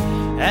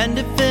 And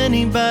if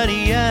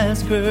anybody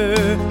asked her,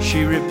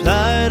 she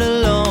replied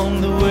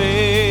along the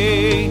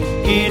way,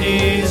 "It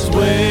is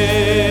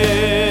well,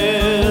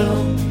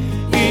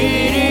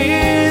 it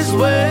is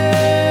well.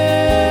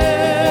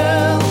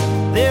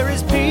 There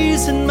is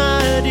peace in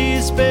my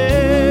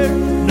despair,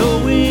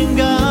 knowing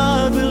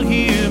God will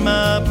hear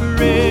my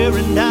prayer,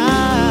 and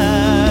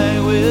I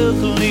will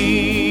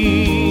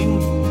cling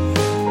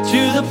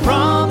to the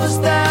promise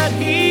that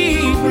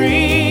He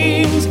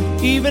brings.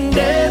 Even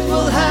death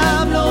will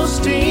have no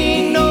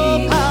sting,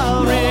 no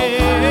power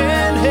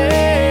in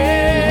hell.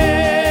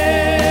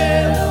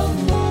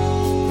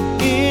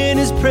 In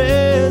His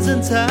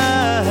presence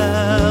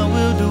I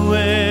will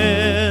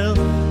dwell,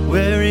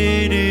 where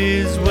it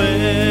is well."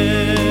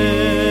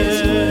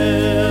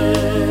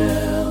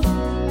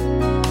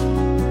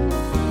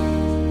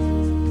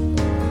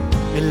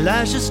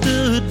 Elisha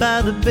stood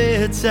by the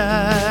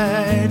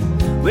bedside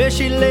where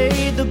she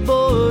laid the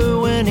boy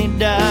when he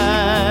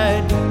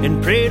died,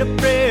 and prayed a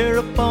prayer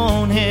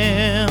upon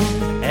him,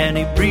 and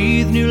he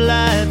breathed new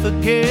life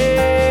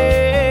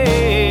again.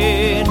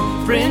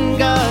 Friend,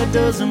 God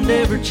doesn't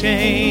ever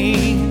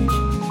change.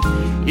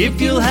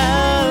 If you'll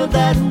have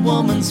that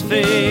woman's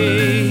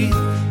faith,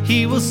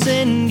 He will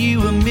send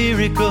you a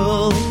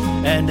miracle,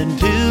 and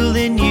until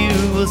then you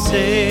will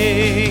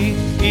say,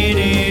 "It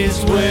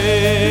is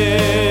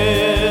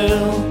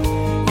well,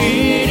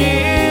 it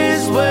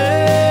is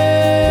well.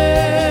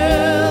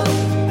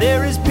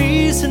 There is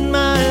peace in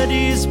my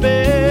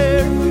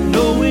despair,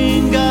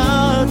 knowing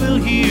God will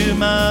hear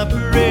my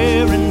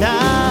prayer, and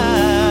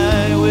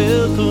I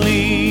will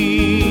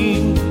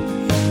cling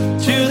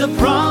to the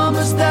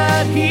promise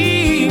that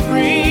He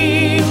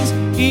brings.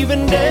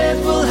 Even death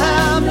will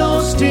have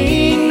no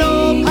sting,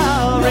 no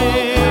power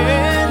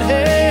in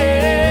hell.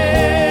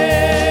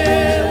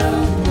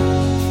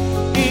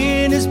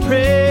 In His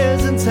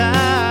presence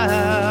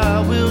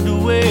I will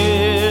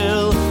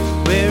dwell,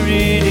 where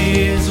it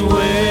is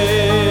well,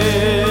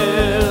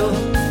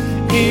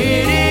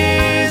 it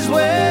is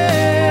well.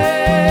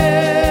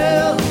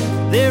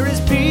 There is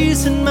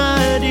peace in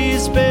my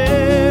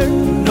despair,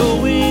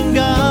 knowing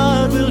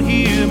God will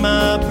hear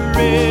my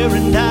prayer,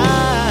 and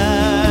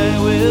I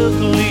will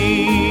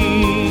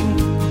cling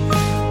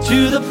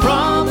to the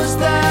promise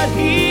that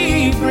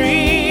He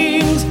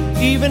brings.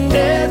 Even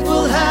death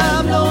will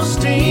have no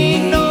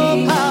sting,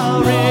 no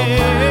power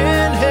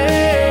in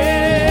hell.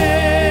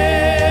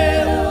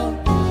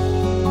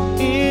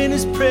 In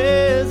His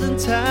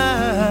presence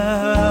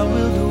I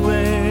will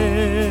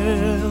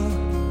dwell.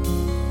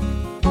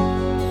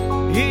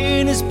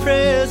 In His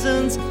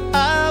presence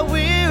I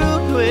will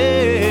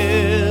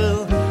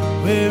dwell,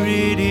 where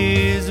it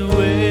is well.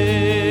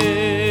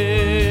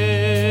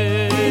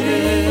 It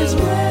is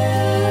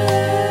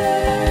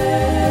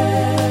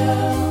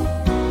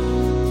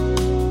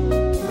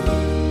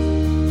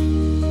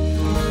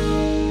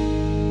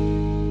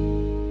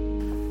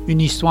Une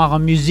histoire en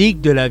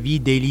musique de la vie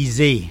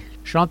d'Élisée,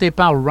 chantée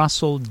par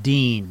Russell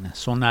Dean,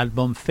 son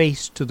album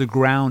Face to the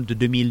Ground de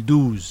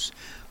 2012.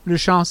 Le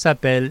chant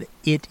s'appelle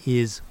It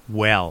Is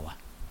Well.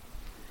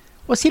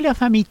 Voici la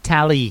famille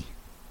Talley,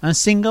 un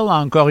single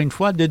encore une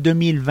fois de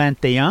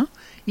 2021.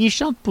 Ils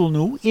chantent pour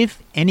nous If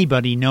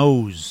Anybody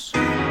Knows.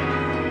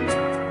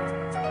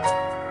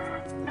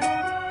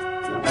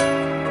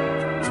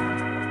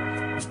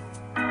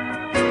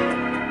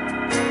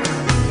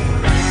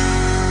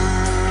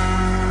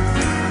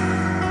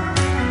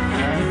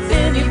 If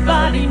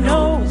anybody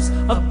knows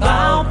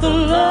about the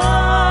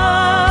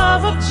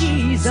love of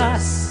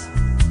Jesus,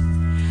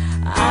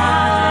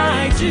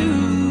 I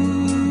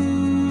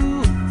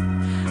do.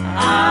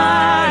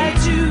 I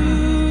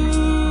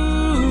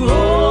do.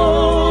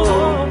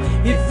 Oh,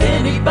 if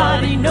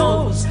anybody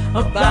knows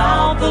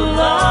about the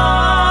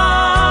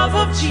love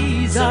of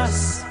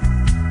Jesus,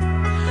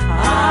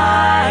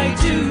 I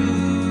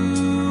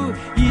do.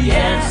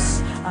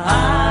 Yes,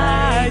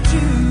 I do.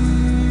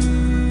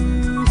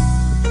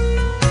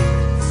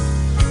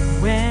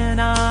 When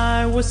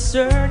I was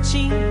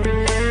searching,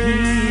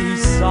 He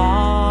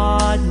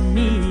sought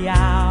me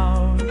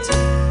out.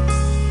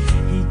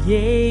 He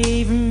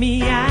gave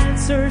me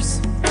answers,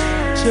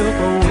 took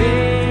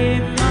away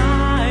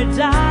my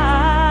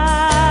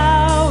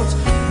doubt.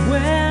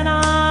 When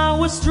I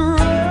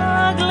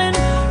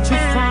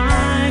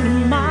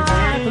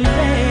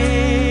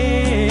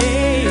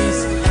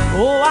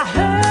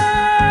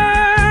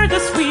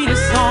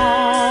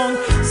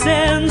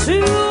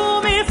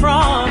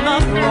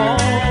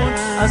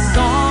a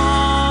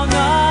song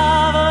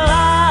of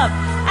love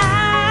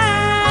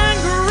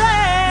and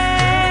grace.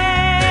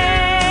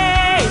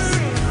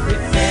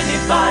 If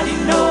anybody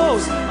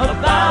knows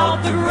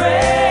about the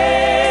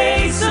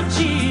grace of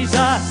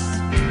Jesus,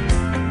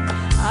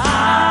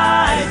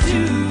 I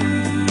do.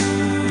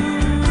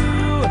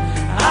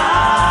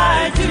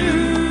 I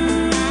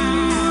do.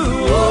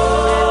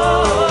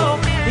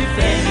 Oh, if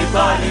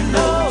anybody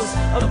knows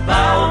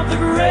about the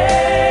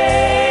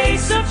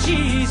grace of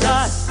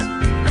Jesus,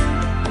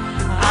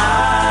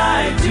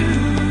 I do.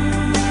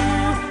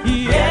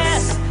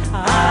 Yes,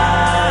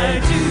 I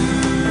do.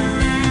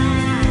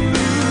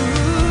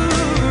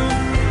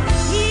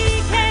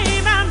 He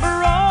came and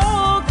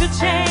broke the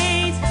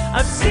chains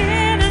of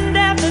sin and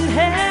death and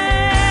hell.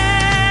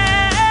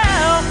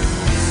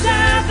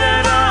 Said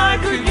that I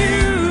could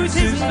use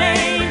his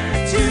name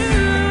to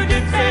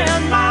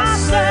defend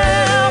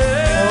myself.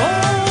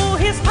 Oh,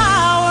 his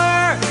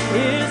power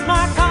is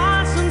my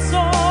constant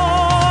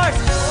source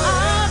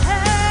of help.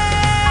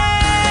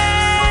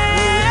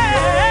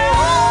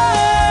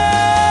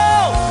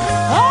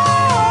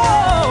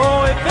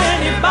 Oh, if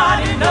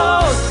anybody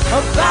knows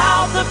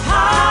about the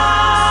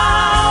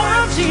power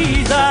of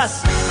Jesus,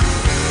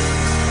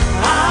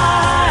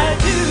 I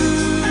do.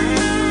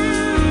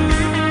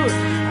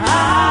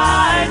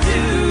 I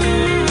do.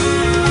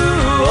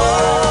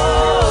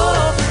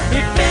 Oh,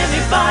 if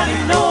anybody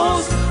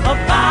knows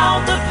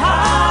about the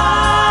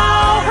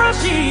power of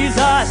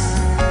Jesus,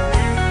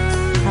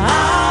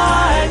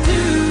 I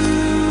do.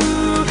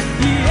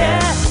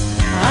 Yes,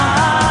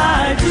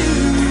 I do.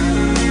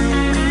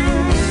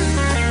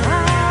 I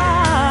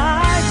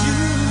do.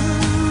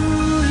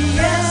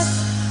 Yes,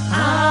 I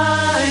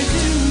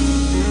do.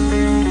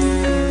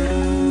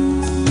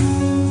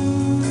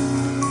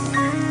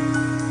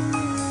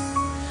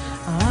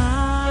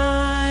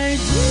 I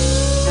do.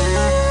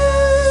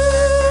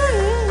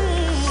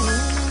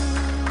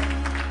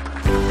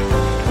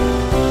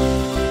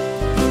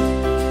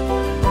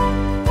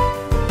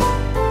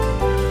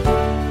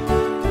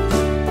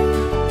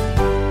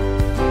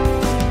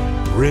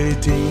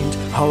 Redeemed,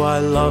 how I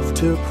love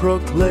to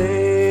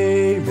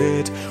proclaim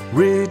it.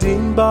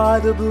 Redeemed by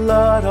the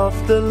blood of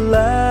the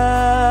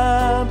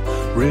Lamb.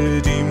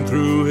 Redeemed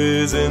through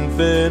his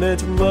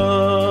infinite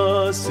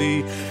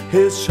mercy.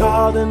 His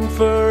child and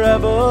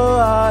forever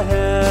I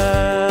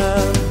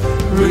am.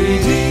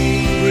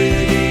 Redeemed,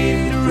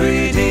 redeemed,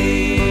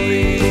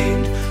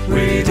 redeemed.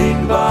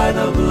 Redeemed by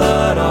the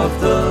blood of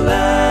the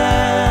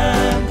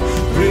Lamb.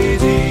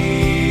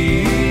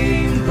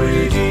 Redeemed,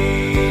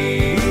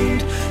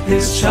 redeemed.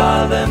 His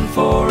child and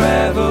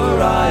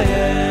forever I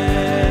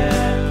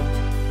am.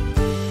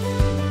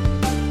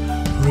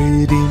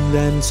 Redeemed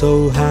and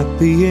so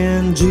happy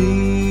in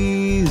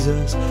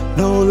Jesus,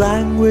 no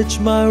language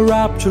my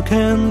rapture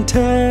can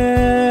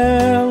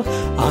tell.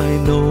 I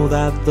know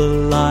that the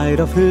light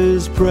of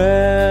his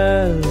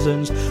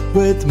presence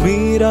with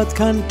me doth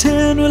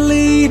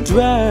continually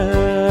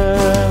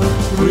dwell.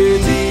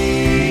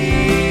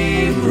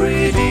 Redeemed,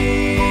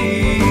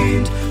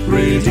 redeemed,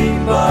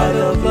 redeemed by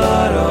the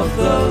blood of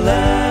the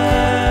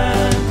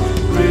Lamb.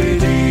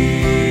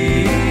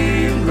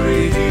 Redeemed,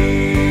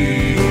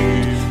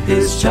 redeemed,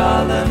 his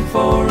child and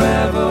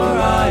forever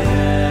I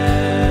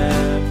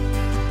am.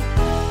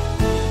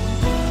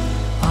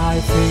 I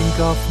think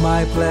of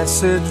my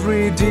blessed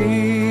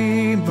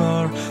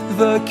Redeemer,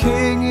 the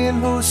King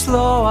in whose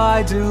law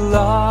I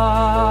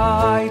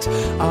delight.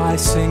 I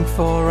sing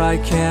for I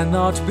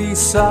cannot be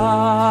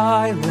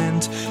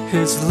silent.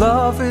 His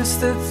love is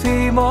the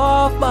theme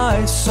of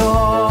my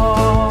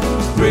song.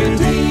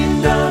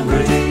 Redeemed and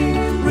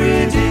redeemed,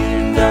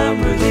 redeemed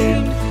and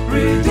redeemed,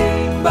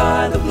 redeemed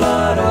by the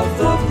blood of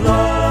the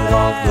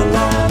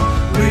Lamb.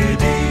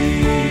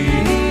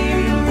 Redeemed,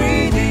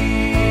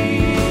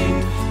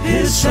 redeemed,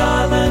 his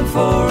child and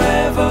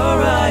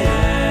forever I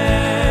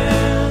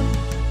am.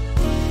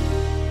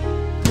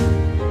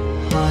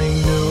 I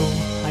know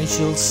I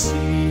shall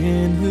see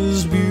in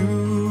his beauty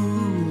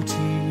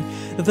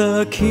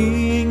the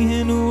King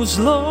in whose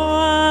law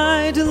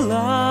I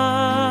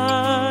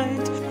delight,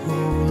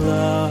 who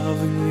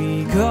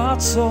lovingly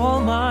guards all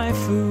my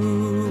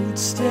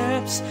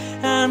footsteps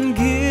and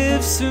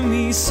gives to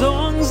me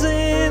songs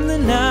in the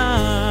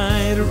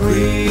night.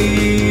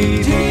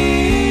 Redeemed,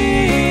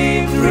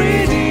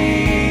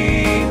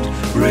 redeemed,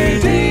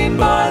 redeemed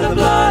by the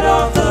blood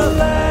of the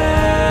Lamb.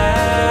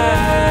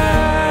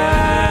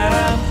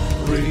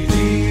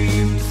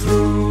 Redeemed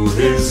through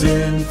his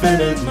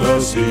infinite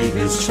mercy,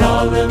 his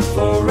child and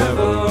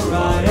forever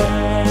I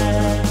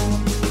am.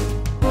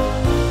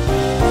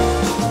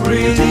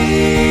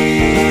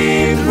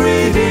 Redeemed,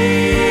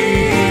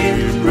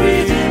 redeemed,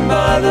 redeemed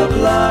by the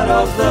blood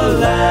of the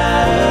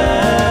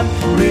Lamb.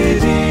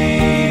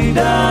 Redeemed,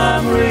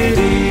 I'm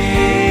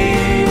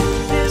redeemed,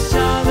 his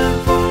child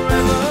and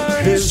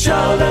forever, his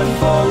child and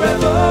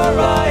forever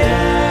I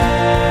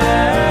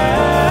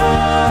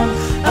am.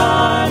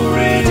 I'm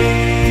redeemed.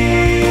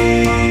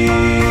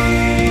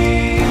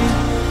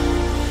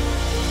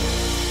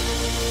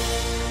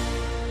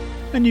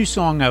 And new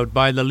song out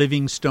by the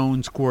Living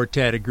Stones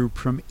Quartet, a group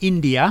from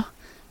India.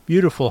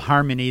 Beautiful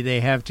harmony they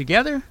have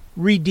together.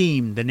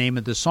 Redeemed, the name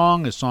of the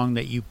song, a song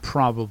that you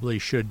probably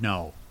should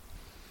know.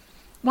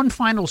 One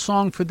final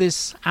song for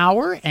this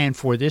hour and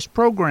for this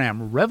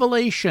program,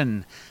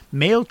 Revelation.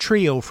 Male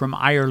trio from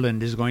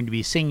Ireland is going to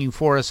be singing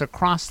for us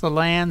Across the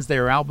Lands,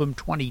 their album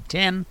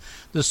 2010.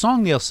 The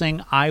song they'll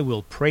sing, I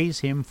Will Praise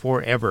Him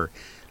Forever.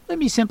 Let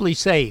me simply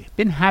say,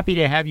 been happy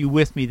to have you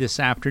with me this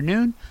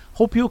afternoon.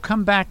 Hope you'll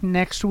come back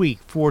next week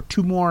for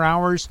 2 more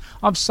hours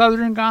of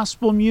Southern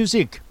Gospel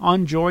music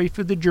on Joy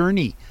for the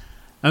Journey.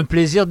 Un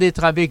plaisir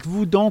d'être avec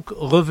vous, donc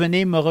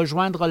revenez me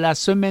rejoindre la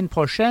semaine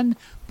prochaine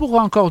pour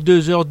encore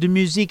 2 heures de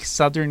musique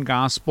Southern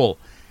Gospel.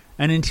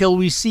 And until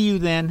we see you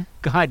then,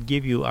 God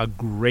give you a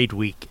great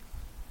week.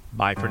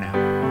 Bye for now.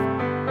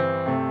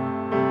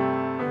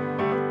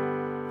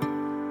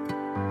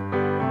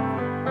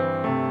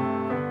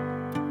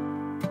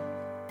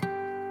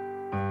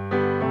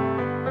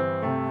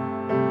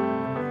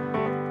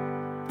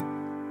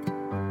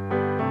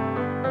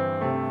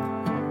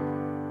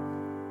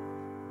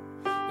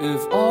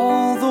 If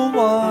all the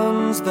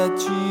ones that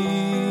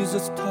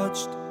Jesus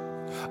touched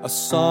a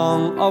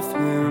song of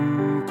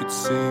him could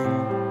sing,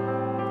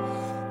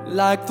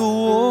 like the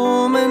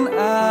woman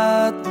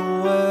at the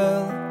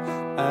well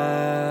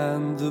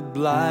and the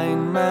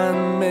blind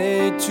man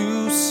made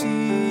to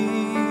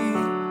see,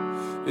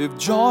 if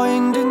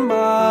joined in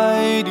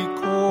mighty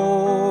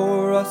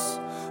chorus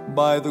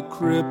by the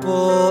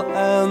cripple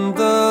and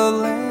the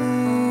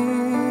lame,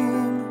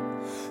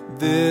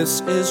 this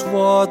is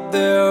what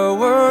their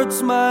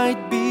words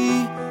might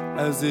be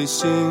as they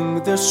sing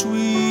their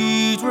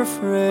sweet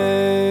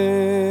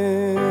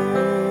refrain.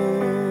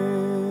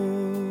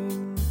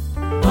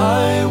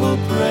 I will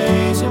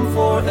praise him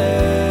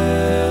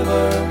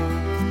forever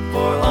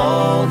for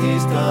all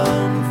he's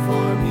done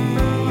for me,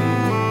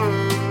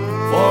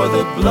 for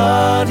the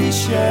blood he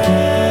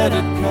shed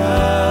at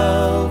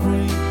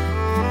Calvary,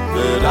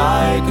 that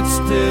I could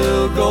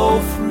still go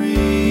free,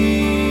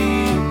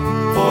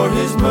 for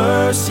his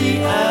mercy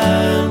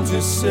and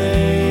his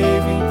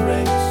saving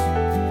grace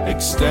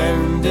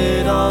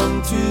extended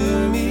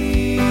unto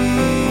me.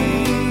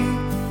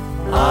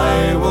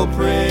 I will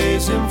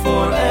praise him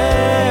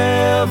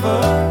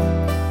forever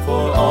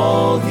for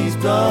all he's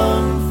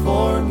done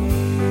for me.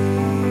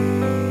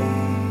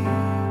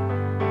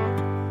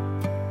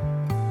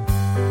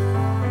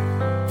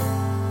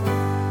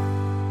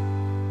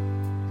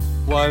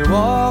 While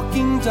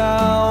walking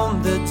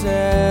down the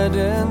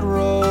dead-end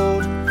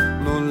road,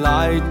 no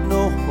light,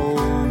 no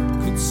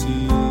hope could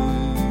see,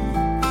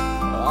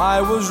 I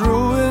was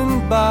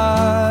ruined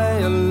by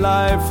a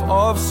life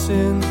of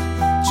sin,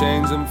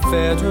 chains and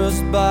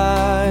fetters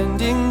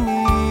binding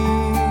me.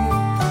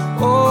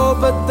 Oh,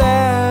 but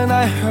then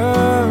I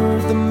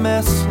heard the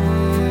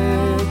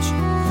message,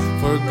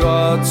 for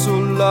God so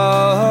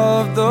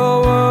loved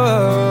the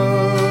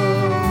world.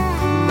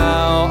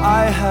 Now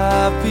I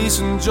have peace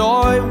and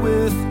joy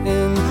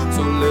within,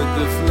 so let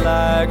the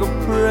flag of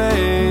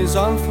praise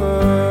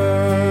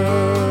unfurl.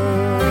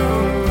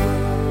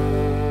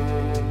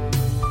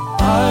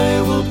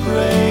 I will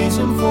praise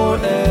him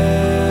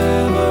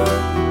forever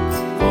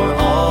for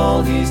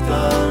all he's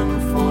done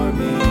for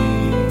me,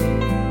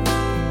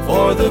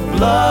 for the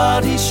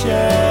blood he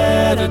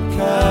shed at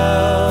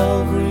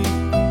Calvary,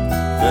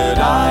 that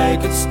I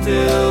could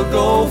still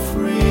go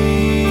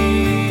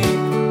free,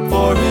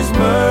 for his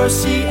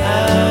mercy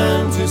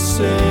and his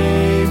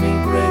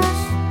saving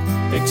grace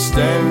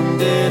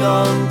extended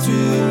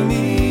unto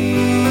me.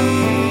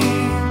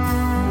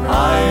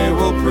 I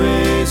will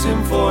praise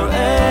him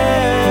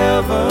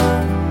forever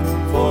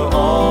for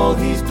all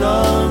he's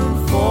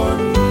done for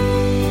me.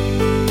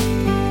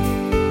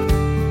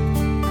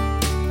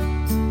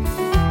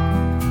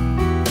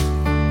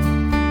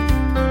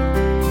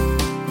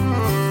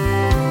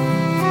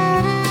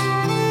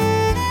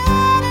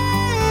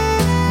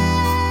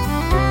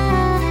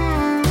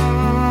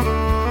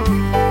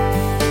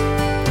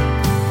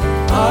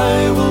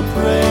 I will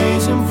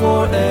praise him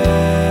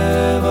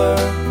forever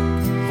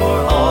for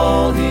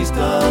all he's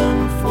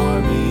done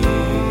for me,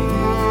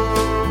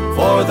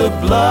 for the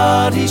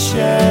blood he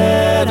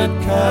shed at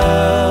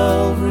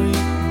Calvary,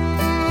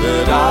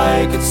 that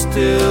I could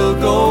still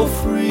go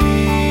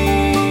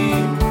free,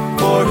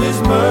 for his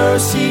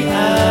mercy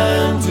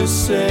and his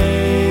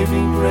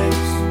saving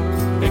grace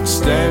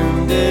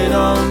extended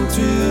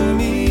unto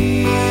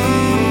me.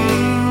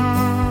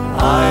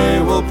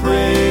 I will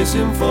praise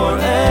him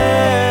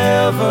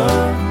forever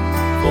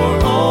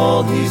for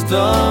all he's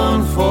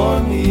done for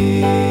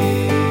me,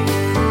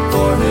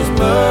 for his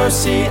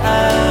mercy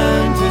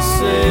and his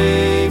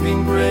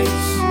saving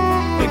grace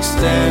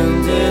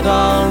extended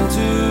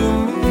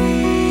unto me.